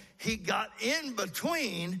until he got in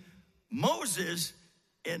between Moses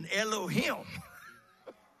and Elohim,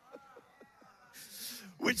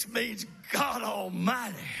 which means God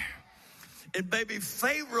Almighty. And baby,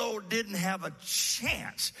 Pharaoh didn't have a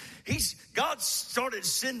chance. God started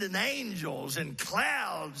sending angels and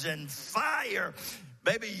clouds and fire.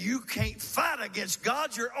 Baby, you can't fight against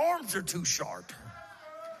God. Your arms are too short.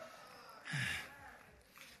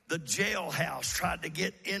 The jailhouse tried to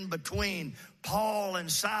get in between Paul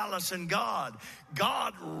and Silas and God.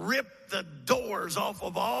 God ripped the doors off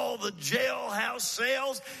of all the jailhouse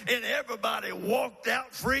cells, and everybody walked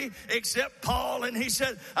out free except Paul. And he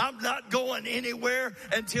said, I'm not going anywhere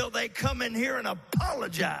until they come in here and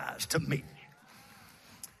apologize to me.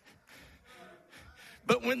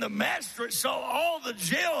 But when the magistrate saw all the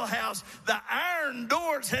jailhouse, the iron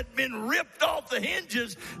doors had been ripped off the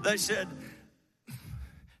hinges, they said,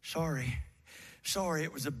 Sorry,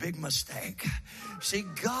 it was a big mistake. See,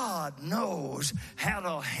 God knows how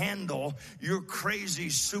to handle your crazy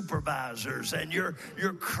supervisors and your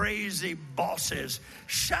crazy bosses.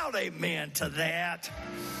 Shout amen to that.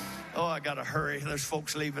 Oh, I got to hurry. There's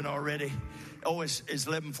folks leaving already. Oh, it's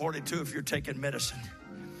 11:42 if you're taking medicine.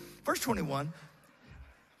 Verse 21.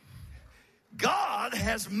 God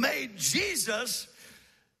has made Jesus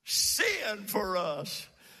sin for us.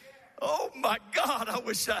 Oh my God, I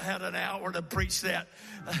wish I had an hour to preach that.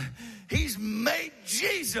 He's made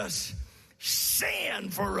Jesus sin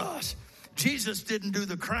for us. Jesus didn't do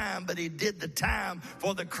the crime, but he did the time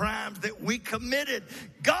for the crimes that we committed.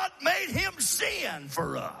 God made him sin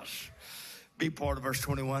for us. Be part of verse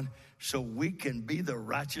 21, so we can be the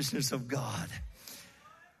righteousness of God.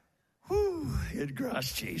 Whew, in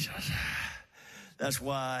Christ Jesus. That's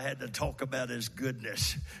why I had to talk about his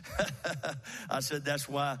goodness. I said that's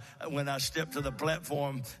why when I stepped to the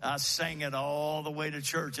platform, I sang it all the way to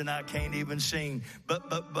church, and I can't even sing. But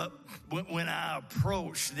when I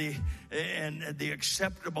approach the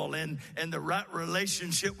acceptable and the right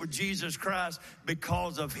relationship with Jesus Christ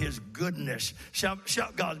because of his goodness. Shout,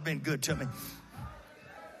 God's been good to me.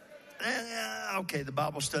 Okay, the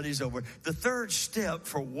Bible study's over. The third step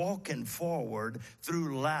for walking forward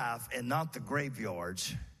through life and not the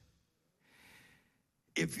graveyards.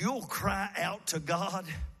 If you'll cry out to God,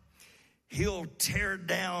 he'll tear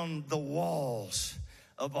down the walls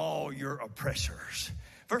of all your oppressors.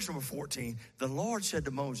 Verse number 14, the Lord said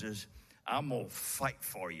to Moses, I'm going to fight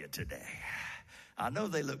for you today. I know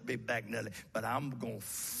they look big back Nelly, but I'm going to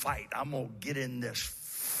fight. I'm going to get in this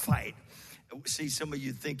fight. See, some of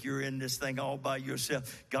you think you're in this thing all by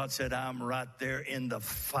yourself. God said, I'm right there in the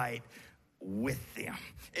fight with them.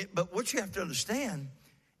 But what you have to understand,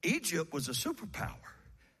 Egypt was a superpower.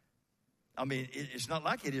 I mean, it's not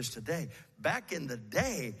like it is today. Back in the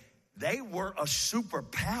day, they were a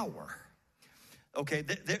superpower. Okay,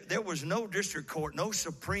 there was no district court, no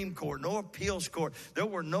Supreme Court, no appeals court. There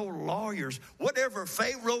were no lawyers. Whatever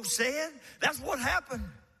Pharaoh said, that's what happened.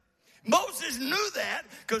 Moses knew that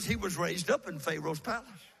because he was raised up in Pharaoh's palace.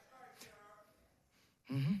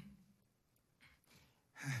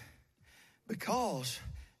 Because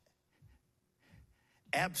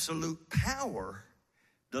absolute power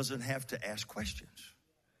doesn't have to ask questions.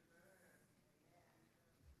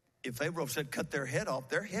 If Pharaoh said cut their head off,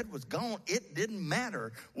 their head was gone. It didn't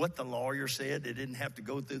matter what the lawyer said. It didn't have to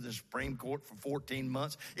go through the Supreme Court for 14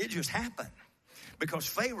 months. It just happened. Because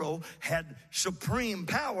Pharaoh had supreme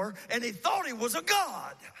power and he thought he was a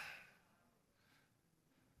god.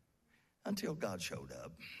 Until God showed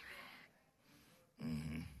up.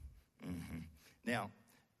 Now,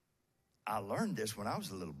 I learned this when I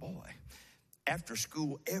was a little boy. After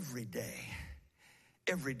school every day,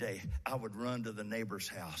 I would run to the neighbor's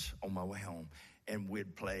house on my way home and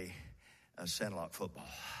we'd play Sandlot football.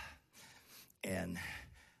 And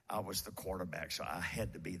I was the quarterback, so I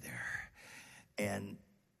had to be there. And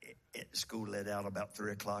school let out about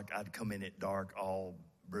 3 o'clock. I'd come in at dark, all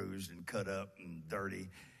bruised and cut up and dirty.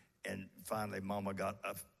 And finally, Mama got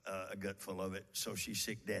a gut full of it, so she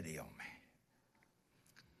sicked Daddy on me.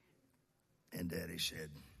 And Daddy said,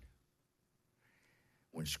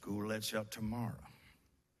 when school lets out tomorrow,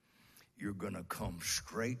 you're going to come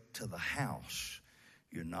straight to the house.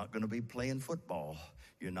 You're not going to be playing football.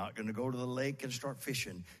 You're not going to go to the lake and start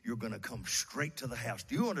fishing. You're going to come straight to the house.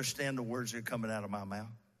 Do you understand the words that are coming out of my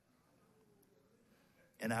mouth?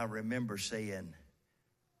 And I remember saying,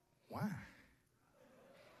 why?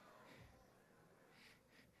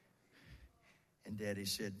 And Daddy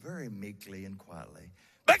said very meekly and quietly,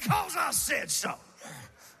 because I said so.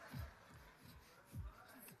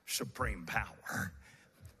 Supreme power.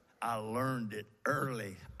 I learned it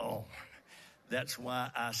early on. That's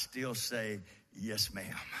why I still say, yes,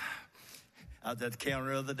 ma'am. I was at the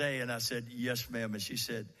counter the other day and I said, yes, ma'am. And she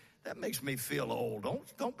said, that makes me feel old.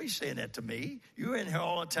 Don't be saying that to me. You're in here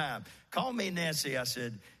all the time. Call me Nancy. I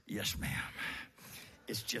said, yes, ma'am.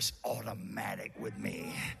 it's just automatic with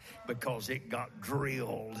me because it got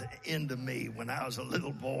drilled into me when I was a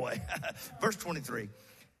little boy. Verse 23,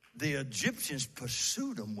 the Egyptians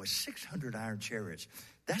pursued them with 600 iron chariots.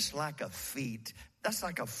 That's like a fleet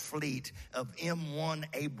of M1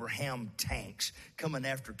 Abraham tanks coming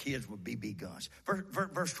after kids with BB guns.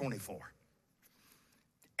 Verse 24.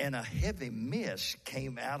 And a heavy mist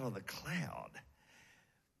came out of the cloud.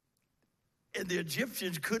 And the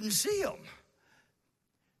Egyptians couldn't see them.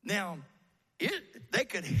 Now, they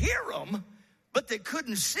could hear them, but they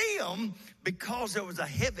couldn't see them because there was a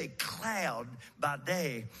heavy cloud by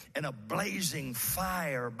day and a blazing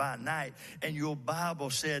fire by night. And your Bible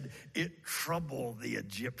said it troubled the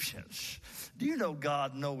Egyptians. Do you know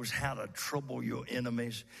God knows how to trouble your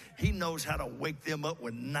enemies? He knows how to wake them up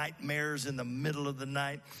with nightmares in the middle of the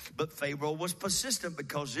night. But Pharaoh was persistent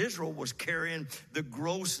because Israel was carrying the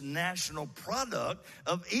gross national product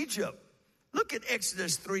of Egypt. Look at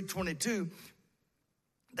Exodus 3:22.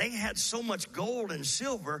 They had so much gold and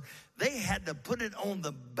silver, they had to put it on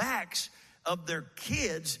the backs of their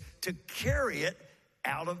kids to carry it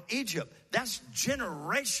out of Egypt. That's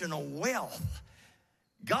generational wealth.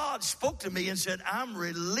 God spoke to me and said, I'm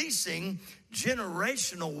releasing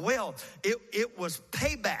generational wealth. It was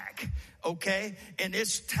payback, okay? And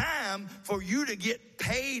it's time for you to get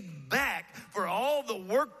paid back for all the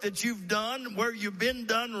work that you've done where you've been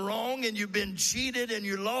done wrong and you've been cheated and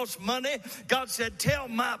you lost money. God said, tell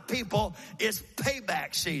my people it's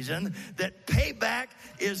payback season, that payback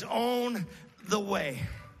is on the way.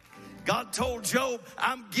 God told Job,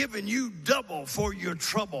 I'm giving you double for your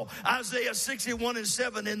trouble. Isaiah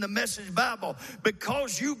 61:7 in the Message Bible.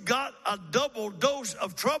 Because you got a double dose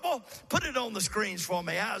of trouble, put it on the screens for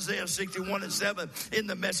me. Isaiah 61:7 in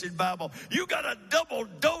the Message Bible. You got a double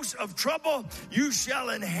dose of trouble, you shall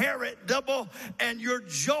inherit double, and your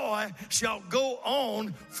joy shall go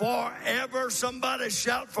on forever. Somebody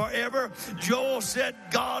shout forever. Joel said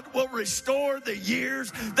God will restore the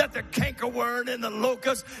years that the cankerworm and the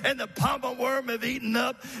locust and the palmer worm have eaten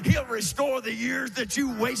up. He'll restore the years that you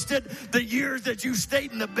wasted, the years that you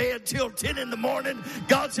stayed in the bed till 10 in the morning.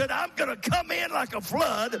 God said, I'm going to come in like a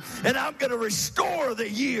flood and I'm going to restore the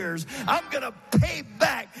years. I'm going to pay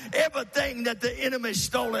back everything that the enemy's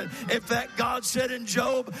stolen. In fact, God said in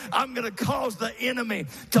Job, I'm going to cause the enemy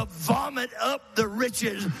to vomit up the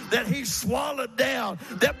riches that he swallowed down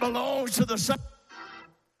that belongs to the Son.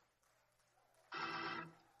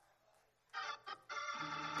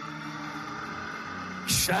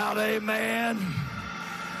 Shout amen.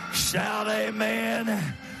 Shout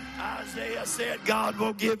amen. Isaiah said God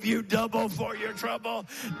will give you double for your trouble.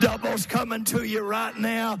 Double's coming to you right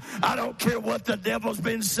now. I don't care what the devil's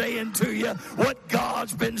been saying to you. What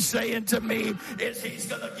God's been saying to me is he's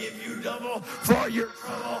going to give you double for your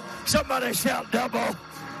trouble. Somebody shout double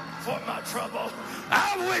for my trouble.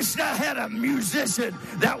 I wish I had a musician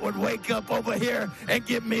that would wake up over here and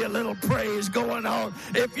give me a little praise going on.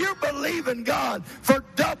 If you're believing God for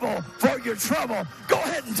double for your trouble, go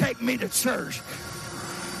ahead and take me to church.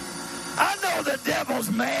 I know the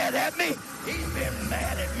devil's mad at me. He's been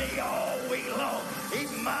mad at me all week long. He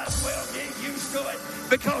might as well get used to it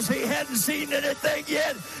because he hadn't seen anything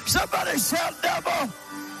yet. Somebody shout double.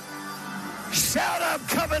 Shout, I'm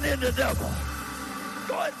coming into double.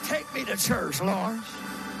 Go ahead and take me to church, Lawrence.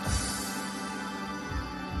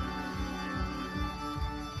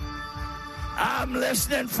 I'm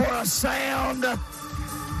listening for a sound.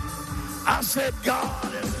 I said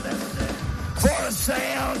God is listening for a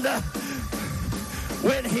sound.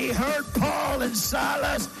 When he heard Paul and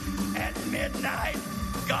Silas at midnight,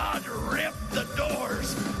 God ripped the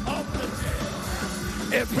doors off the jail.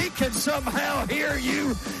 If he can somehow hear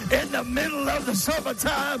you in the middle of the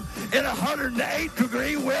summertime in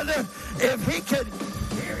 108-degree weather, if he can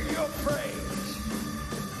hear your praise,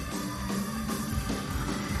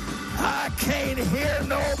 I can't hear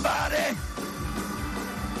nobody.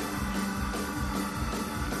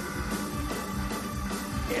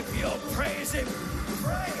 If you'll praise him,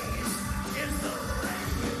 praise is the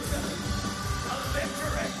language of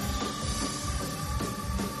victory.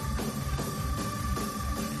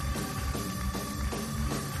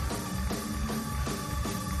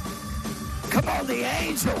 Come on, the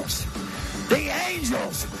angels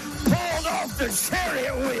pulled off the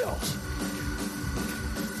chariot wheels.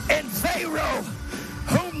 And Pharaoh,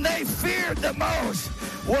 whom they feared the most,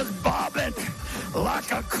 was bobbing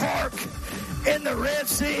like a cork in the Red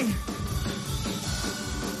Sea.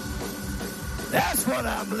 That's what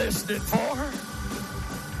I'm listening for.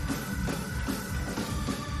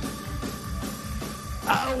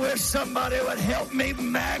 I wish somebody would help me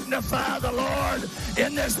magnify the Lord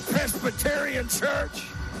in this Presbyterian church.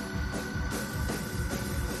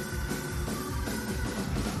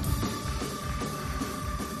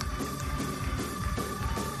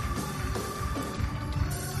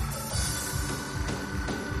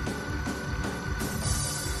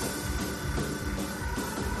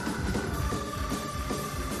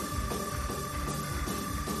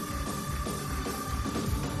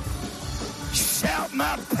 Shout,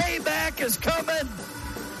 my payback is coming.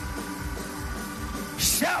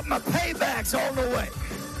 Shout, my payback's on the way.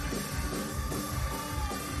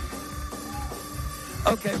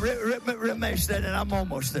 Okay, remain standing. I'm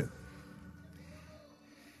almost through.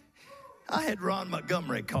 I had Ron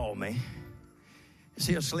Montgomery call me. Is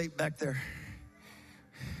he asleep back there?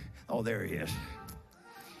 Oh, there he is.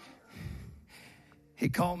 He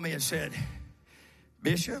called me and said,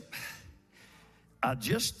 Bishop, I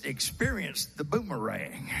just experienced the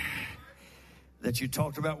boomerang that you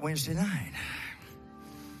talked about Wednesday night.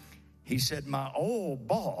 He said, my old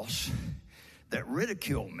boss that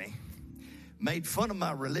ridiculed me, made fun of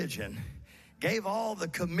my religion, gave all the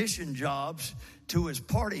commission jobs to his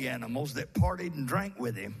party animals that partied and drank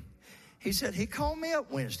with him. He said, he called me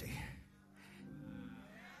up Wednesday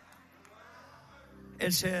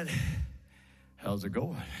and said, how's it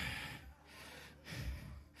going?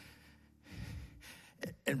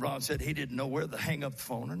 And Ron said he didn't know whether to hang up the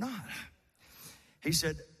phone or not. He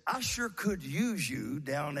said, I sure could use you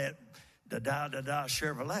down at the Da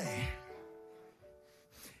Chevrolet,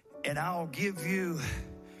 and I'll give you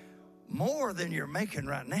more than you're making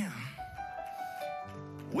right now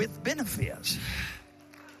with benefits.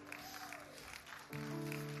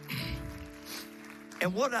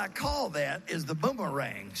 And what I call that is the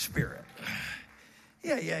boomerang spirit.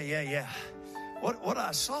 Yeah. What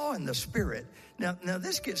I saw in the spirit. Now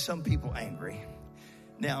this gets some people angry.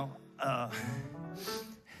 Now,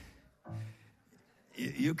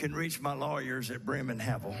 you can reach my lawyers at Bremen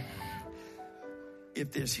Havel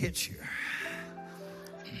if this hits you.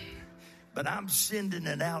 But I'm sending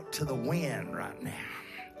it out to the wind right now.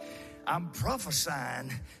 I'm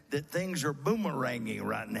prophesying that things are boomeranging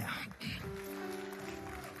right now.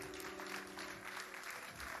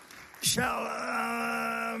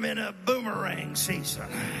 I'm in a boomerang season.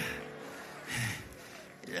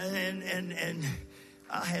 And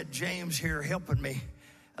I had James here helping me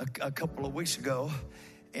a couple of weeks ago.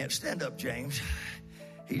 And stand up, James.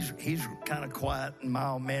 He's kind of quiet and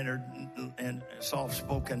mild-mannered and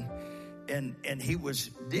soft-spoken. And he was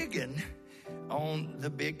digging on the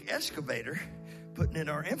big excavator, putting in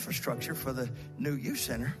our infrastructure for the new youth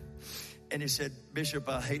center. And he said, Bishop,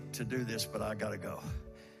 I hate to do this, but I got to go.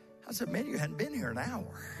 I said, man, you hadn't been here an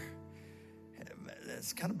hour.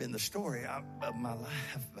 That's kind of been the story of my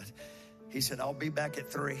life. But he said, I'll be back at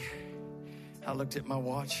 3. I looked at my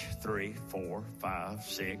watch, 3, 4, 5,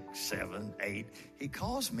 6, 7, 8. He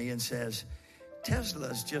calls me and says,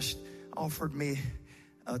 Tesla's just offered me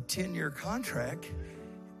a 10-year contract,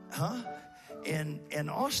 in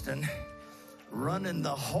Austin, running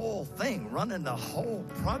the whole thing, running the whole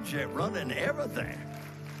project, running everything.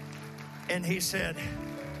 And he said,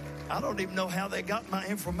 I don't even know how they got my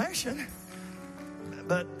information.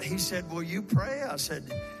 But he said, will you pray? I said,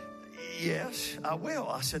 yes, I will.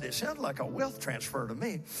 I said, it sounded like a wealth transfer to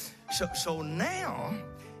me. So now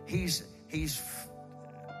he's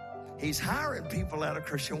hiring people out of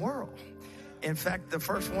Christian World. In fact, the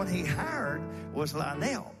first one he hired was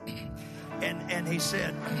Lionel. And he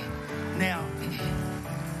said, now,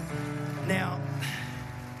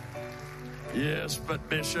 yes, but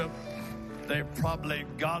Bishop, they probably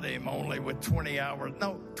got him only with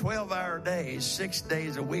 12-hour days, 6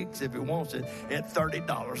 days a week if he wants it, at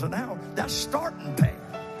 $30 an hour. That's starting pay.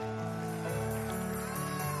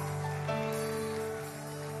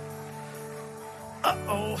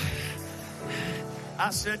 Uh-oh. I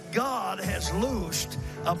said, God has loosed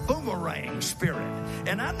a boomerang spirit.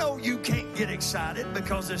 And I know you can't get excited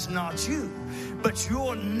because it's not you. But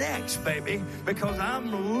you're next, baby, because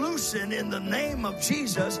I'm loosing in the name of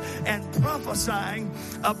Jesus and prophesying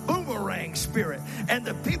a boomerang spirit. And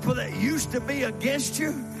the people that used to be against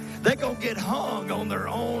you, they're going to get hung on their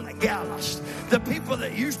own gallows. The people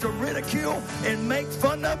that used to ridicule and make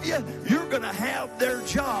fun of you, you're going to have their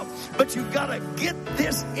job. But you've got to get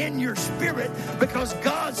this in your spirit, because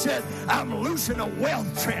God said, I'm loosing a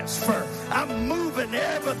wealth transfer. I'm moving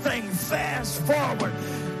everything fast forward.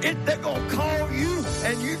 They're going to call you,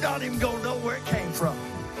 and you're not even going to know where it came from.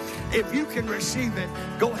 If you can receive it,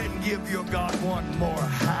 go ahead and give your God one more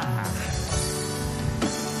high.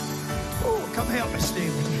 Oh, come help me,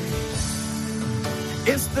 Stephen.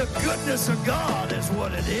 It's the goodness of God is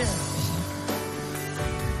what it is.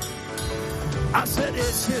 I said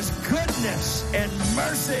it's his goodness and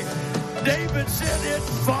mercy. David said it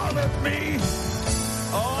followed me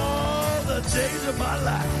all the days of my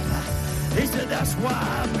life. He said that's why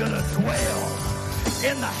I'm going to dwell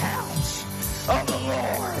in the house of the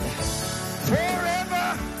Lord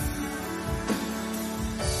forever.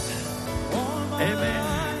 Amen.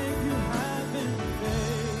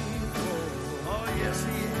 Oh, yes,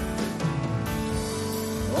 he is.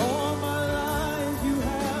 All my life you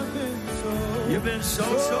have been so. You've been so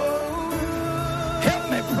good. Help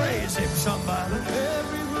me praise him, somebody.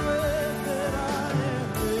 Every breath that I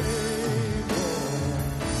am able,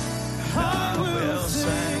 I will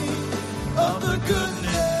sing of the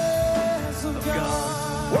goodness of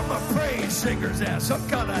God. Where my praise singers at? Some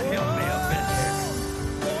kind of help me up in here.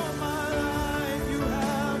 All my life you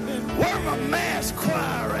have been Where my mass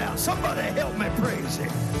choir at? Somebody help me praise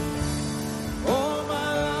him. all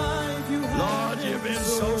my life you have Lord, you've been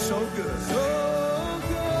so good. so good.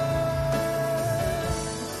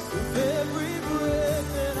 With every breath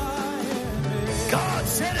that I am able, God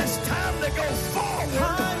said it's time to go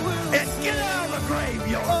forward and get out of the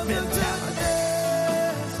graveyard mentality.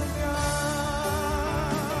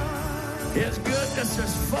 His goodness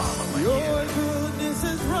is following Your you. goodness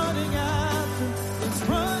is running after, it's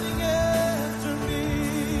running after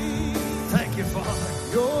me. Thank you, Father.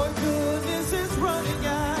 Your goodness is running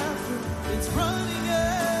after, it's running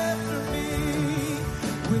after me.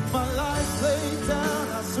 With my life laid down,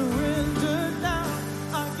 I surrender now.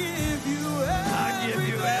 I give you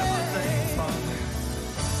everything, Father.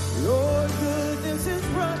 Your goodness is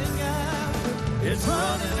running after, It's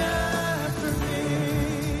running after me.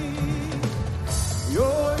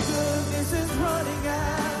 Your goodness is running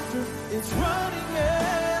after, it's running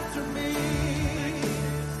after me.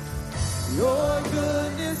 Your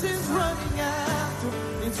goodness is running after,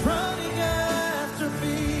 it's running after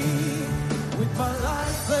me. With my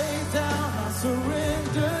life laid down, I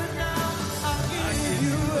surrender now. I give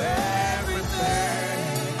you everything.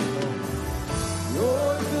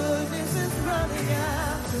 Your goodness is running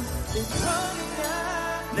after, it's running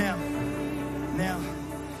after Now,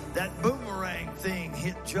 that boomerang thing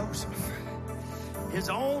hit Joseph. His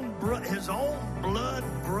own blood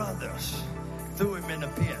brothers threw him in a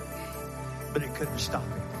pit, but it couldn't stop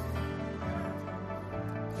him.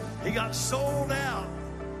 He got sold out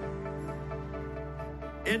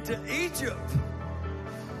into Egypt,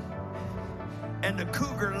 and the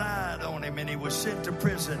cougar lied on him, and he was sent to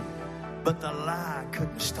prison, but the lie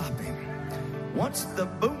couldn't stop him. Once the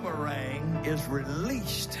boomerang is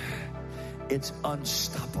released, it's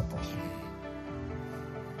unstoppable.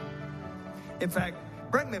 In fact,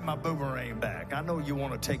 bring me my boomerang back. I know you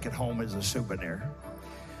want to take it home as a souvenir.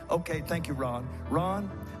 Okay, thank you, Ron.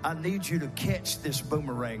 Ron, I need you to catch this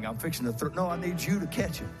boomerang. I'm fixing to throw. No, I need you to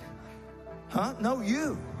catch it. Huh? No,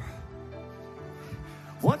 you.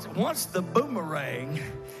 Once the boomerang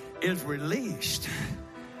is released,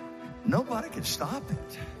 nobody can stop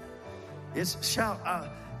it. It's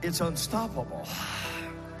unstoppable.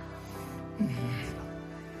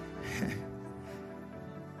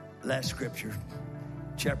 Last scripture,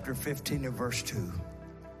 chapter 15 and verse 2.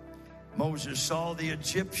 Moses saw the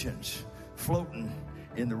Egyptians floating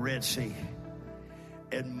in the Red Sea.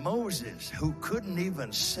 And Moses, who couldn't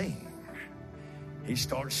even sing, he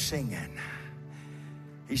starts singing.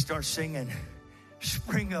 He starts singing,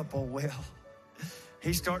 "Spring up, O well."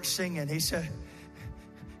 He starts singing. He said,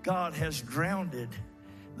 God has drowned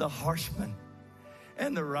the horseman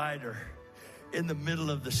and the rider in the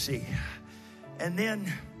middle of the sea. And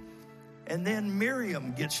then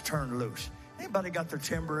Miriam gets turned loose. Anybody got their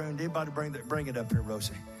tambourine? Anybody bring it up here,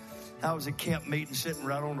 Rosie? I was at camp meeting, sitting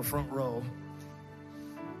right on the front row.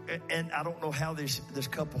 And I don't know how this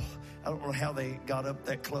couple, I don't know how they got up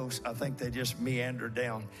that close. I think they just meandered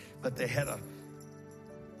down. But they had a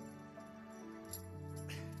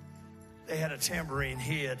tambourine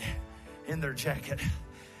head in their jacket.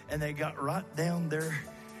 And they got right down there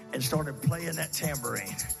and started playing that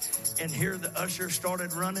tambourine. And here the usher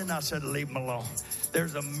started running. I said, leave him alone.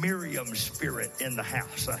 There's a Miriam spirit in the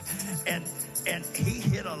house. And he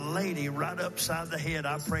hit a lady right upside the head.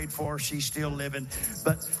 I prayed for her. She's still living.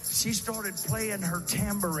 But she started playing her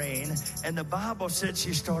tambourine. And the Bible said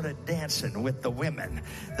she started dancing with the women.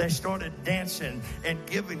 They started dancing and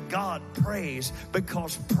giving God praise,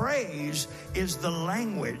 because praise is the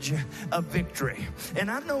language of victory. And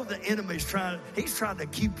I know the enemy's trying to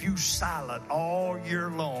keep you silent all year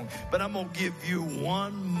long. But I'm going to give you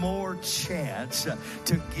one more chance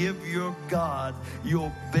to give your God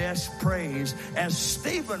your best praise. As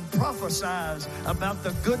Stephen prophesies about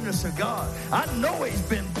the goodness of God, I know he's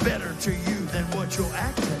been better to you than what you're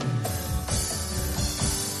acting.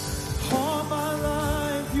 All my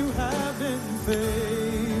life you have been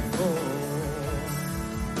faithful.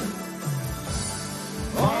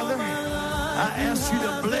 Father, I ask you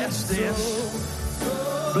to bless this,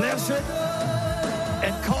 bless it,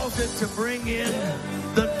 and cause it to bring in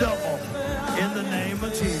the double in the name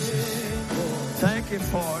of Jesus. Thank you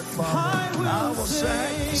for it, Father. I will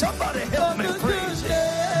sing. Somebody help me praise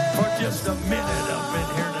Him for just a minute up in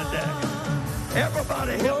here today.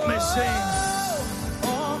 Everybody help me sing.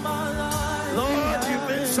 Lord, you've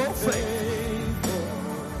been so faithful.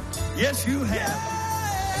 Yes, you have.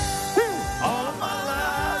 All of my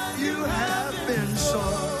life you have been so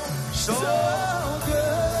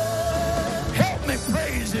good. Help me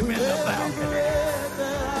praise Him in the balcony.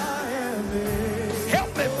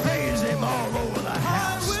 Help me praise Him all over the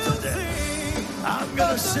house today. I'm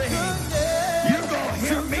going to sing. You're going to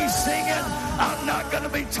hear me singing. I'm not going to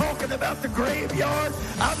be talking about the graveyard.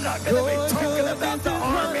 I'm not going to be talking about the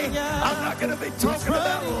army. I'm not going to be talking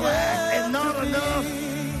about lack and not enough.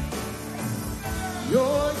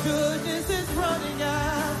 Your goodness is running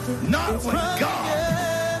after. Not when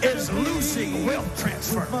God is loosing wealth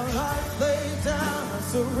transfer. My life laid down, I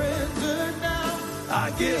surrender now.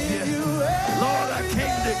 I give you, Lord, I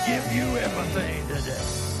came to give you everything today.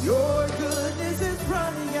 Your goodness is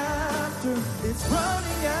running after. It's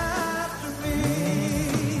running after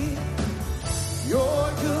me.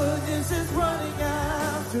 Your goodness is running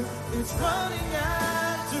after. It's running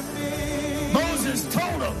after me. Moses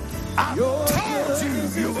told him, I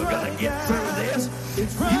told you were going to get through this.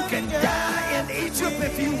 You can die in Egypt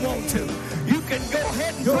if you want to. You can go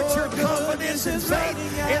ahead and put your confidence and faith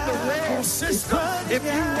in the world system if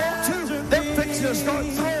you want to. They're fixing to start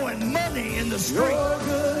throwing money in the street.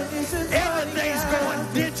 Everything's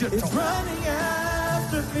going digital. It's running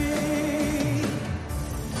after me.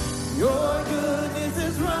 Your goodness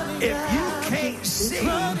is running if you can't see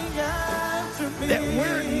that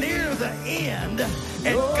we're near the end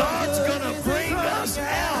and God's going to bring us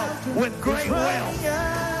out with great wealth,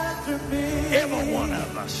 every one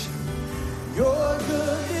of us. Your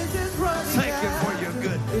goodness is running. Thank you for your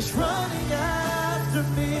goodness. It's running after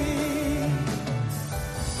me.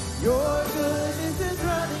 Your goodness is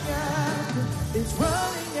running after. It's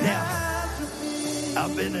running after me.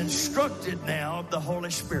 I've been instructed now of the Holy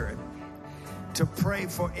Spirit to pray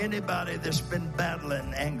for anybody that's been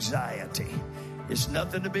battling anxiety. It's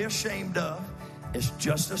nothing to be ashamed of. It's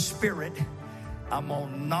just a spirit. I'm going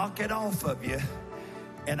to knock it off of you,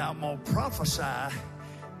 and I'm going to prophesy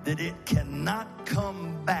that it cannot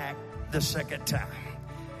come back the second time.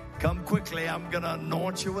 Come quickly. I'm going to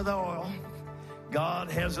anoint you with oil. God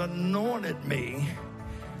has anointed me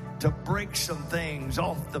to break some things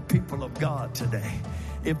off the people of God today.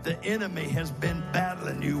 If the enemy has been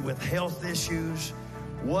battling you with health issues,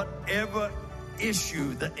 whatever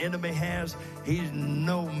issue the enemy has, he's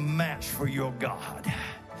no match for your God.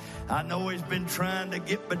 I know he's been trying to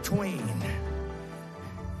get between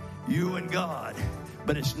you and God,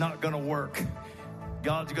 but it's not going to work.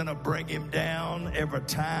 God's going to bring him down every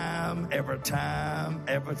time, every time,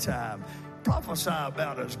 every time. Prophesy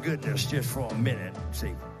about his goodness just for a minute.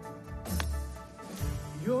 See.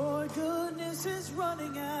 Your goodness is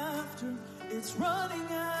running after, it's running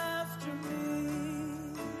after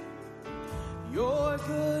me. Your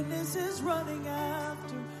goodness is running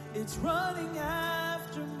after, it's running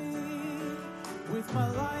after me. With my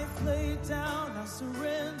life laid down, I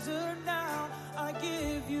surrender now. I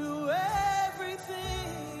give you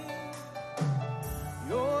everything.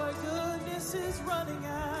 Your goodness is running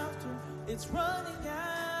after, it's running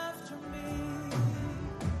after me.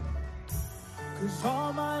 'Cause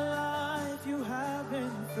all my life you have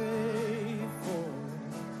been faithful.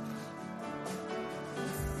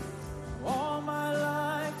 All my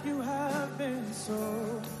life you have been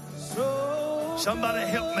so Somebody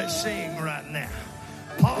help me sing right now.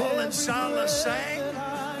 Paul and Silas sang,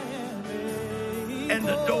 and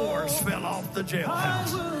the doors fell off the jailhouse.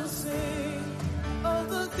 I will sing of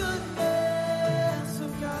the goodness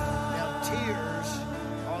of God. Now, tears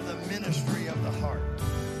are the ministry of the heart.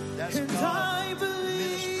 That's and God. I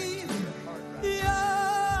believe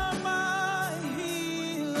you're my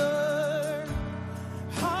healer.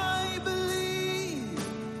 I believe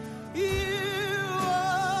you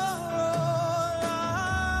are all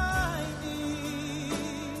I need.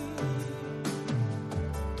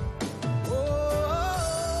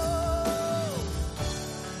 Oh,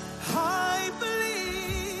 I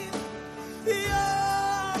believe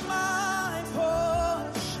you're my portion.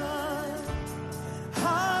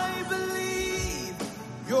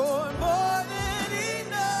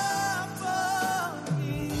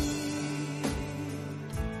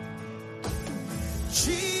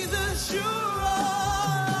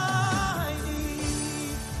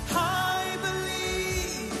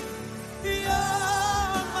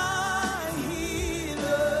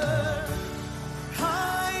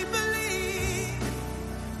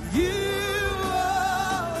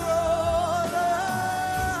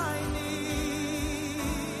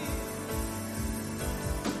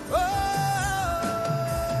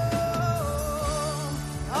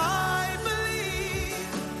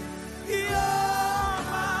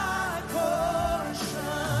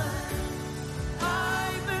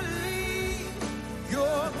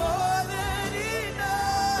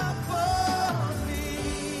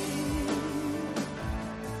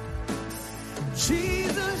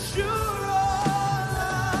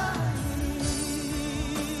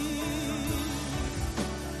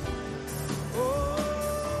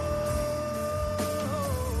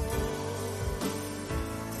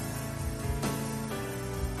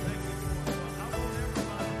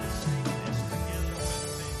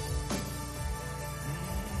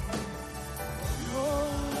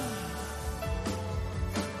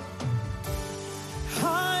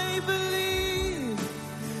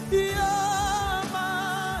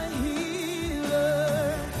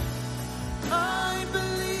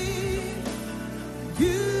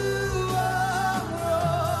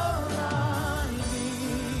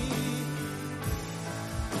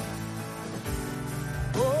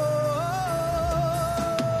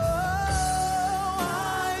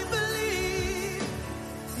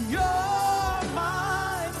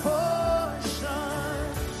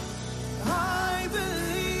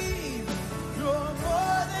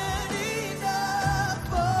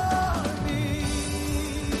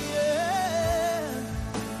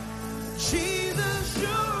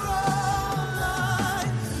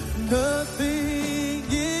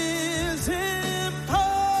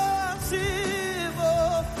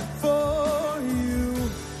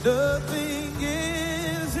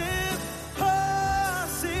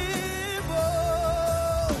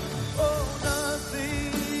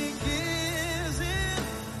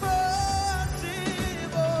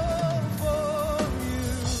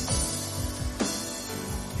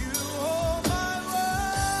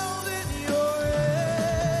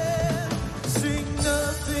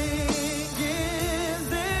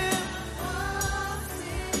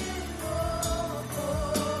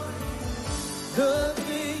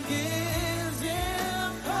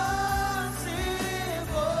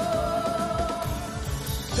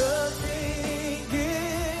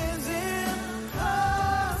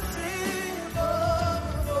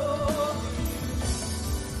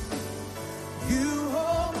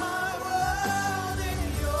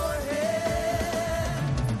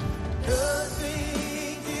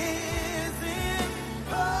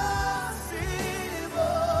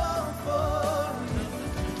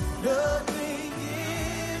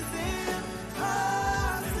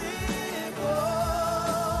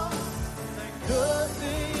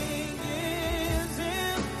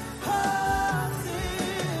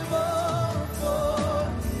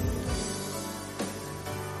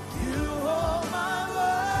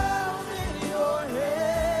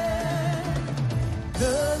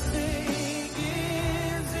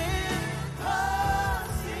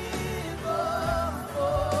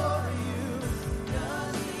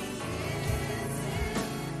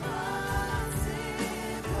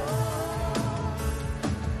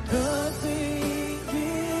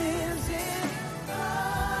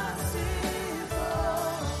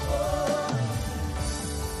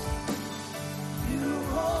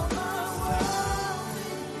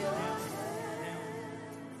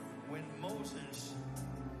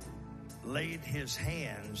 his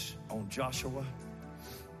hands on Joshua,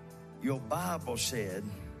 your Bible said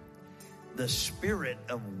the spirit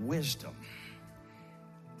of wisdom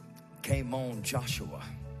came on Joshua.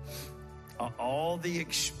 All the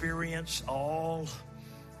experience, all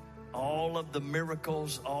of the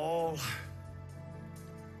miracles, all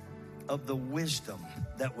of the wisdom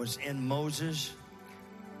that was in Moses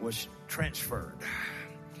was transferred.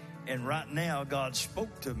 And right now, God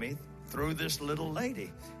spoke to me through this little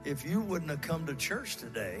lady. If you wouldn't have come to church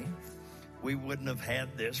today, we wouldn't have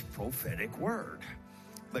had this prophetic word.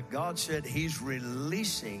 But God said he's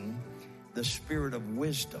releasing the spirit of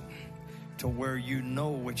wisdom to where you know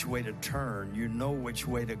which way to turn, you know which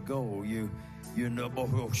way to go, you know.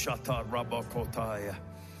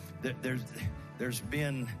 There's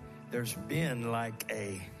been like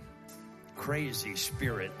a crazy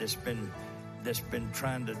spirit that's been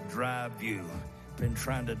trying to drive you,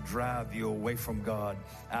 away from God.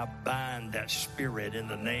 I bind that spirit in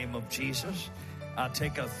the name of Jesus. I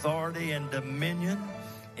take authority and dominion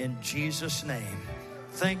in Jesus' name.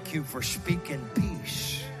 Thank you for speaking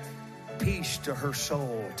peace to her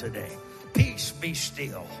soul today. Peace, be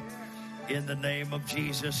still in the name of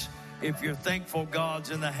Jesus. If you're thankful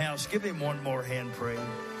God's in the house, give him one more hand praise.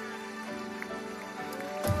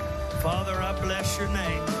 Father, I bless your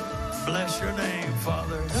name. Bless your name,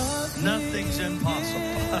 Father. Nothing's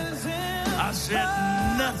impossible. I said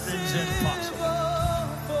nothing's impossible.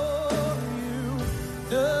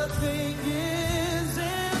 Nothing is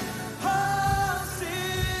impossible.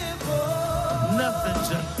 Nothing's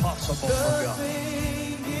impossible for God.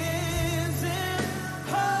 Nothing is impossible.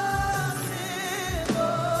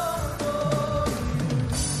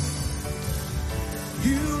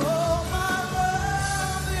 You hold my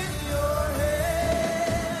world in your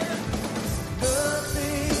hand.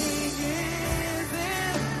 Nothing is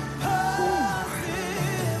impossible.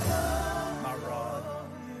 My rod.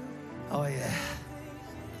 Oh, yeah.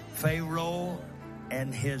 Pharaoh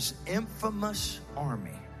and his infamous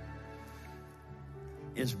army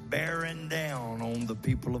is bearing down on the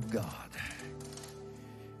people of God.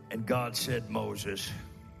 And God said, Moses,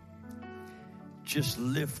 just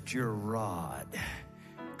lift your rod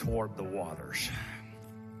toward the waters.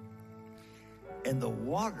 And the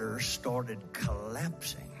waters started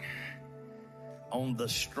collapsing on the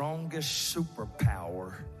strongest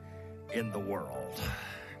superpower in the world.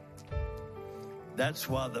 That's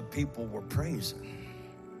why the people were praising.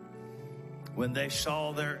 When they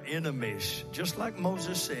saw their enemies, just like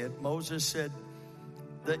Moses said,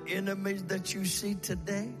 the enemies that you see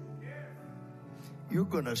today, you're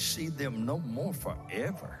going to see them no more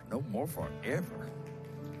forever. No more forever.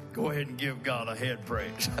 Go ahead and give God a head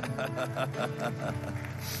praise.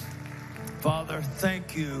 Father,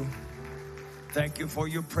 thank you. Thank you for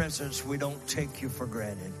your presence. We don't take you for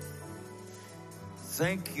granted.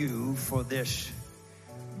 Thank you for this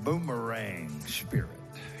boomerang spirit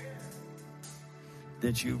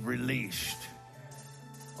that you've released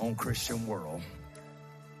on Christian World.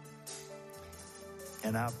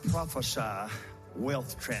 And I prophesy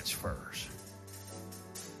wealth transfers.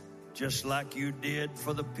 Just like you did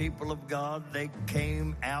for the people of God, they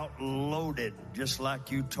came out loaded, just like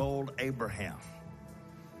you told Abraham.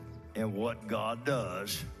 And what God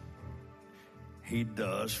does, he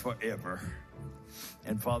does forever.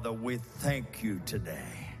 And Father, we thank you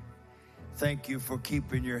today. Thank you for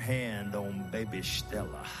keeping your hand on baby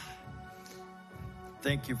Stella.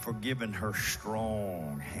 Thank you for giving her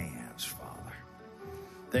strong hands, Father.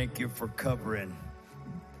 Thank you for covering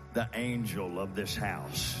the angel of this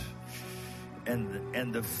house and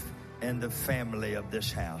the family of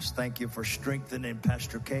this house. Thank you for strengthening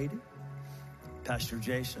Pastor Katie, Pastor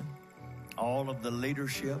Jason, all of the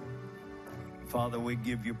leadership. Father, we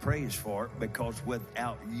give you praise for it, because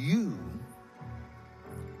without you,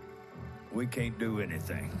 we can't do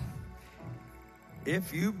anything.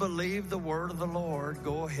 If you believe the word of the Lord,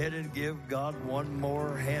 go ahead and give God one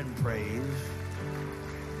more hand praise.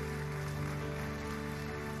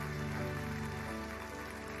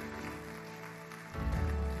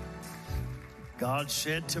 God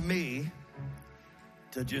said to me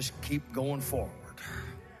to just keep going forward.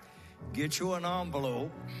 Get you an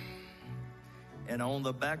envelope, and on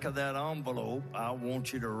the back of that envelope, I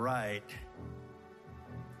want you to write,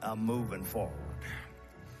 I'm moving forward.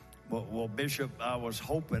 Well, Bishop, I was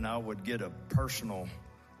hoping I would get a personal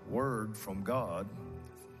word from God.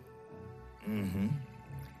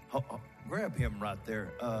 Grab him right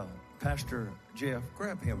there. Pastor Jeff,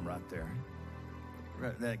 grab him right there.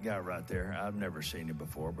 That guy right there. I've never seen him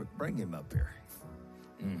before, but bring him up here.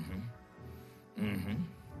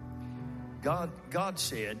 God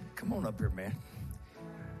said, come on up here, man.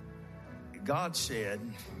 God said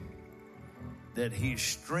that he's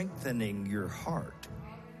strengthening your heart.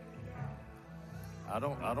 I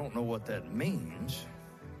don't know what that means.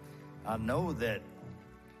 I know that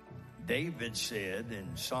David said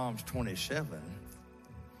in Psalms 27,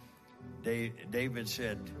 David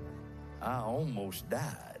said, I almost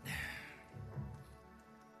died,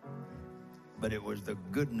 but it was the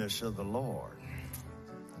goodness of the Lord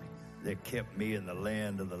that kept me in the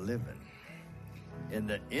land of the living. And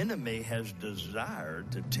the enemy has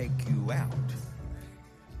desired to take you out,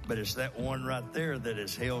 but it's that one right there that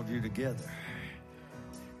has held you together.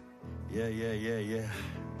 Yeah.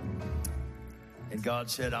 And God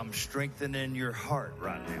said, I'm strengthening your heart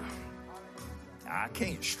right now. I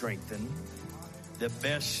can't strengthen. The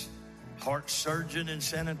best heart surgeon in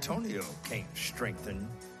San Antonio can't strengthen.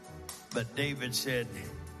 But David said,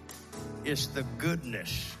 it's the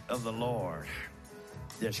goodness of the Lord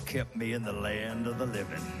that's kept me in the land of the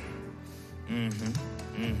living.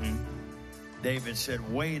 David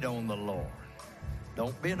said, wait on the Lord.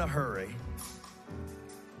 Don't be in a hurry.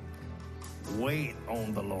 Wait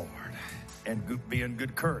on the Lord and be in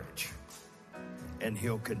good courage. And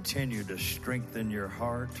he'll continue to strengthen your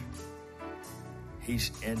heart.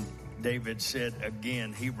 And David said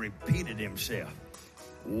again, he repeated himself,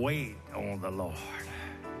 wait on the Lord.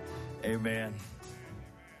 Amen.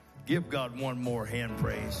 Give God one more hand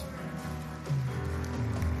praise.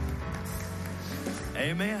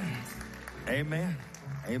 Amen. Amen.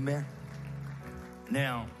 Amen.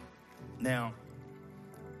 Now,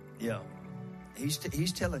 yeah, he's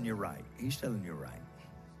telling you right. He's telling you right.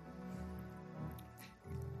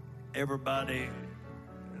 Everybody,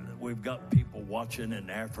 we've got people watching in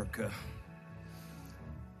Africa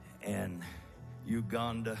and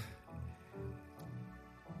Uganda.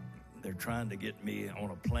 They're trying to get me on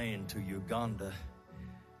a plane to Uganda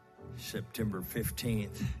September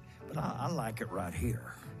 15th, but I like it right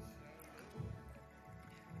here.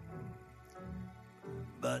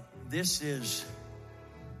 But this is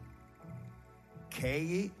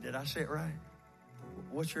Kay. Did I say it right?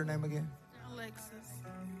 What's your name again? Alexis.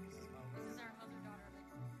 This is our other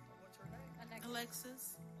daughter,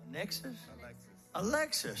 Alexis. Alexis?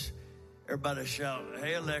 Alexis. Everybody shout,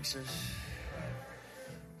 hey, Alexis.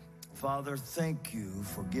 Father, thank you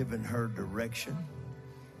for giving her direction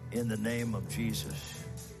in the name of Jesus.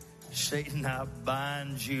 Satan, I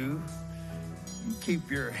bind you. Keep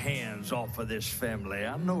your hands off of this family.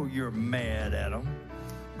 I know you're mad at them,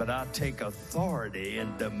 but I take authority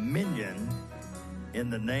and dominion in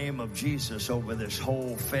the name of Jesus over this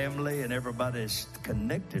whole family and everybody that's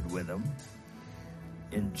connected with them.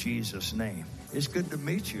 In Jesus' name. It's good to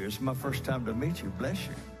meet you. It's my first time to meet you. Bless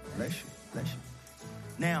you. Bless you. Bless you.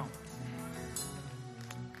 Now,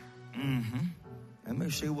 let me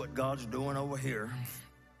see what God's doing over here.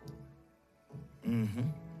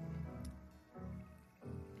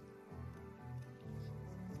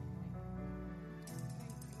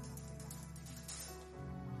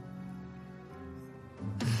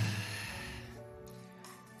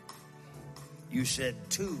 You said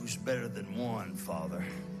two's better than one, Father.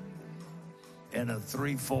 And a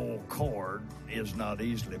threefold cord is not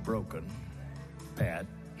easily broken. Pat,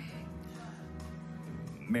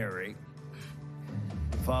 Mary,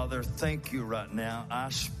 Father, thank you right now. I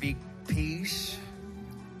speak peace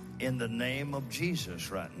in the name of Jesus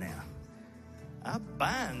right now. I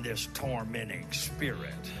bind this tormenting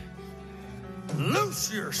spirit.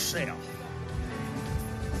 Loose yourself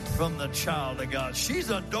from the child of God. She's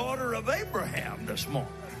a daughter of Abraham this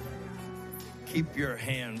morning. Keep your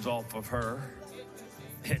hands off of her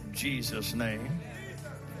in Jesus' name.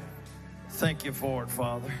 Thank you for it,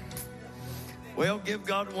 Father. Well, give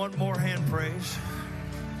God one more hand praise.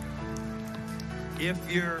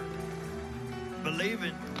 If you're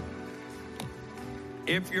believing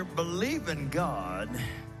God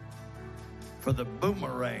for the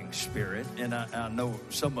boomerang spirit, and I know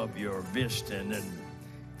some of you are visiting and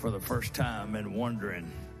for the first time and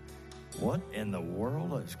wondering, what in the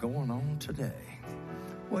world is going on today?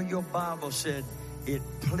 Well, your Bible said it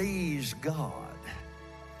pleased God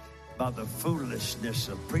by the foolishness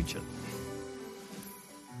of preaching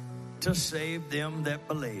to save them that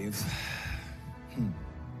believe.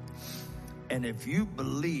 And if you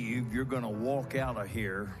believe, you're going to walk out of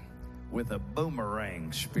here with a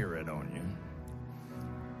boomerang spirit on you.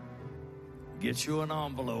 Get you an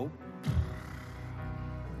envelope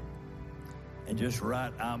and just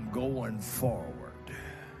write, I'm going forward.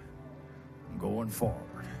 I'm going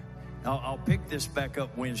forward. I'll pick this back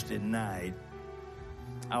up Wednesday night.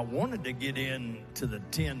 I wanted to get into the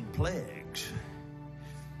 10 plagues.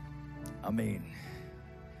 I mean,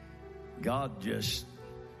 God just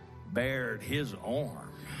bared his arm.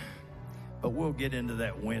 But we'll get into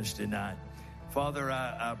that Wednesday night. Father,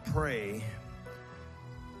 I pray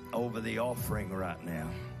over the offering right now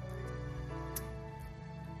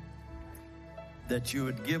that you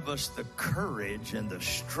would give us the courage and the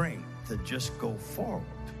strength to just go forward.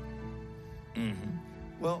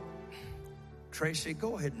 Well, Tracy,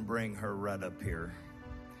 go ahead and bring her right up here.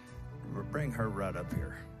 Bring her right up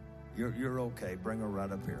here. You're okay. Bring her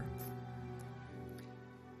right up here.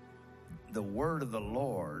 The word of the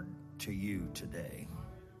Lord to you today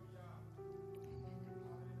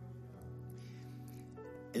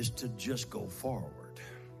is to just go forward.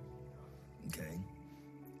 Okay?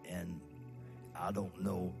 And I don't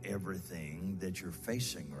know everything that you're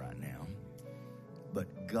facing right now,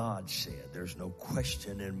 but God said, there's no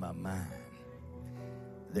question in my mind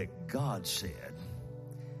that God said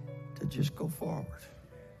to just go forward.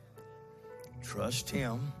 Trust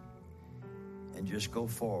him and just go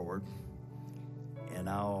forward, and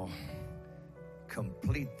I'll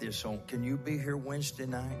complete this on. Can you be here Wednesday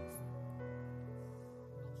night?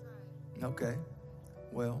 Okay.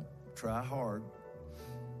 Well, try hard.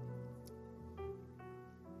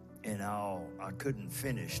 And I couldn't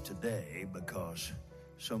finish today because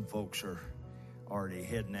some folks are already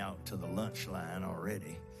heading out to the lunch line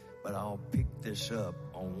already. But I'll pick this up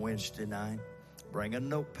on Wednesday night. Bring a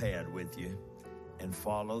notepad with you and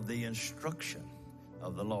follow the instruction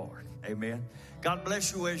of the Lord. Amen. God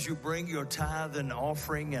bless you as you bring your tithe and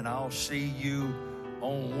offering, and I'll see you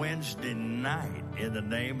on Wednesday night in the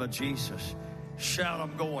name of Jesus. Shout,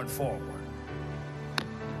 I'm going forward.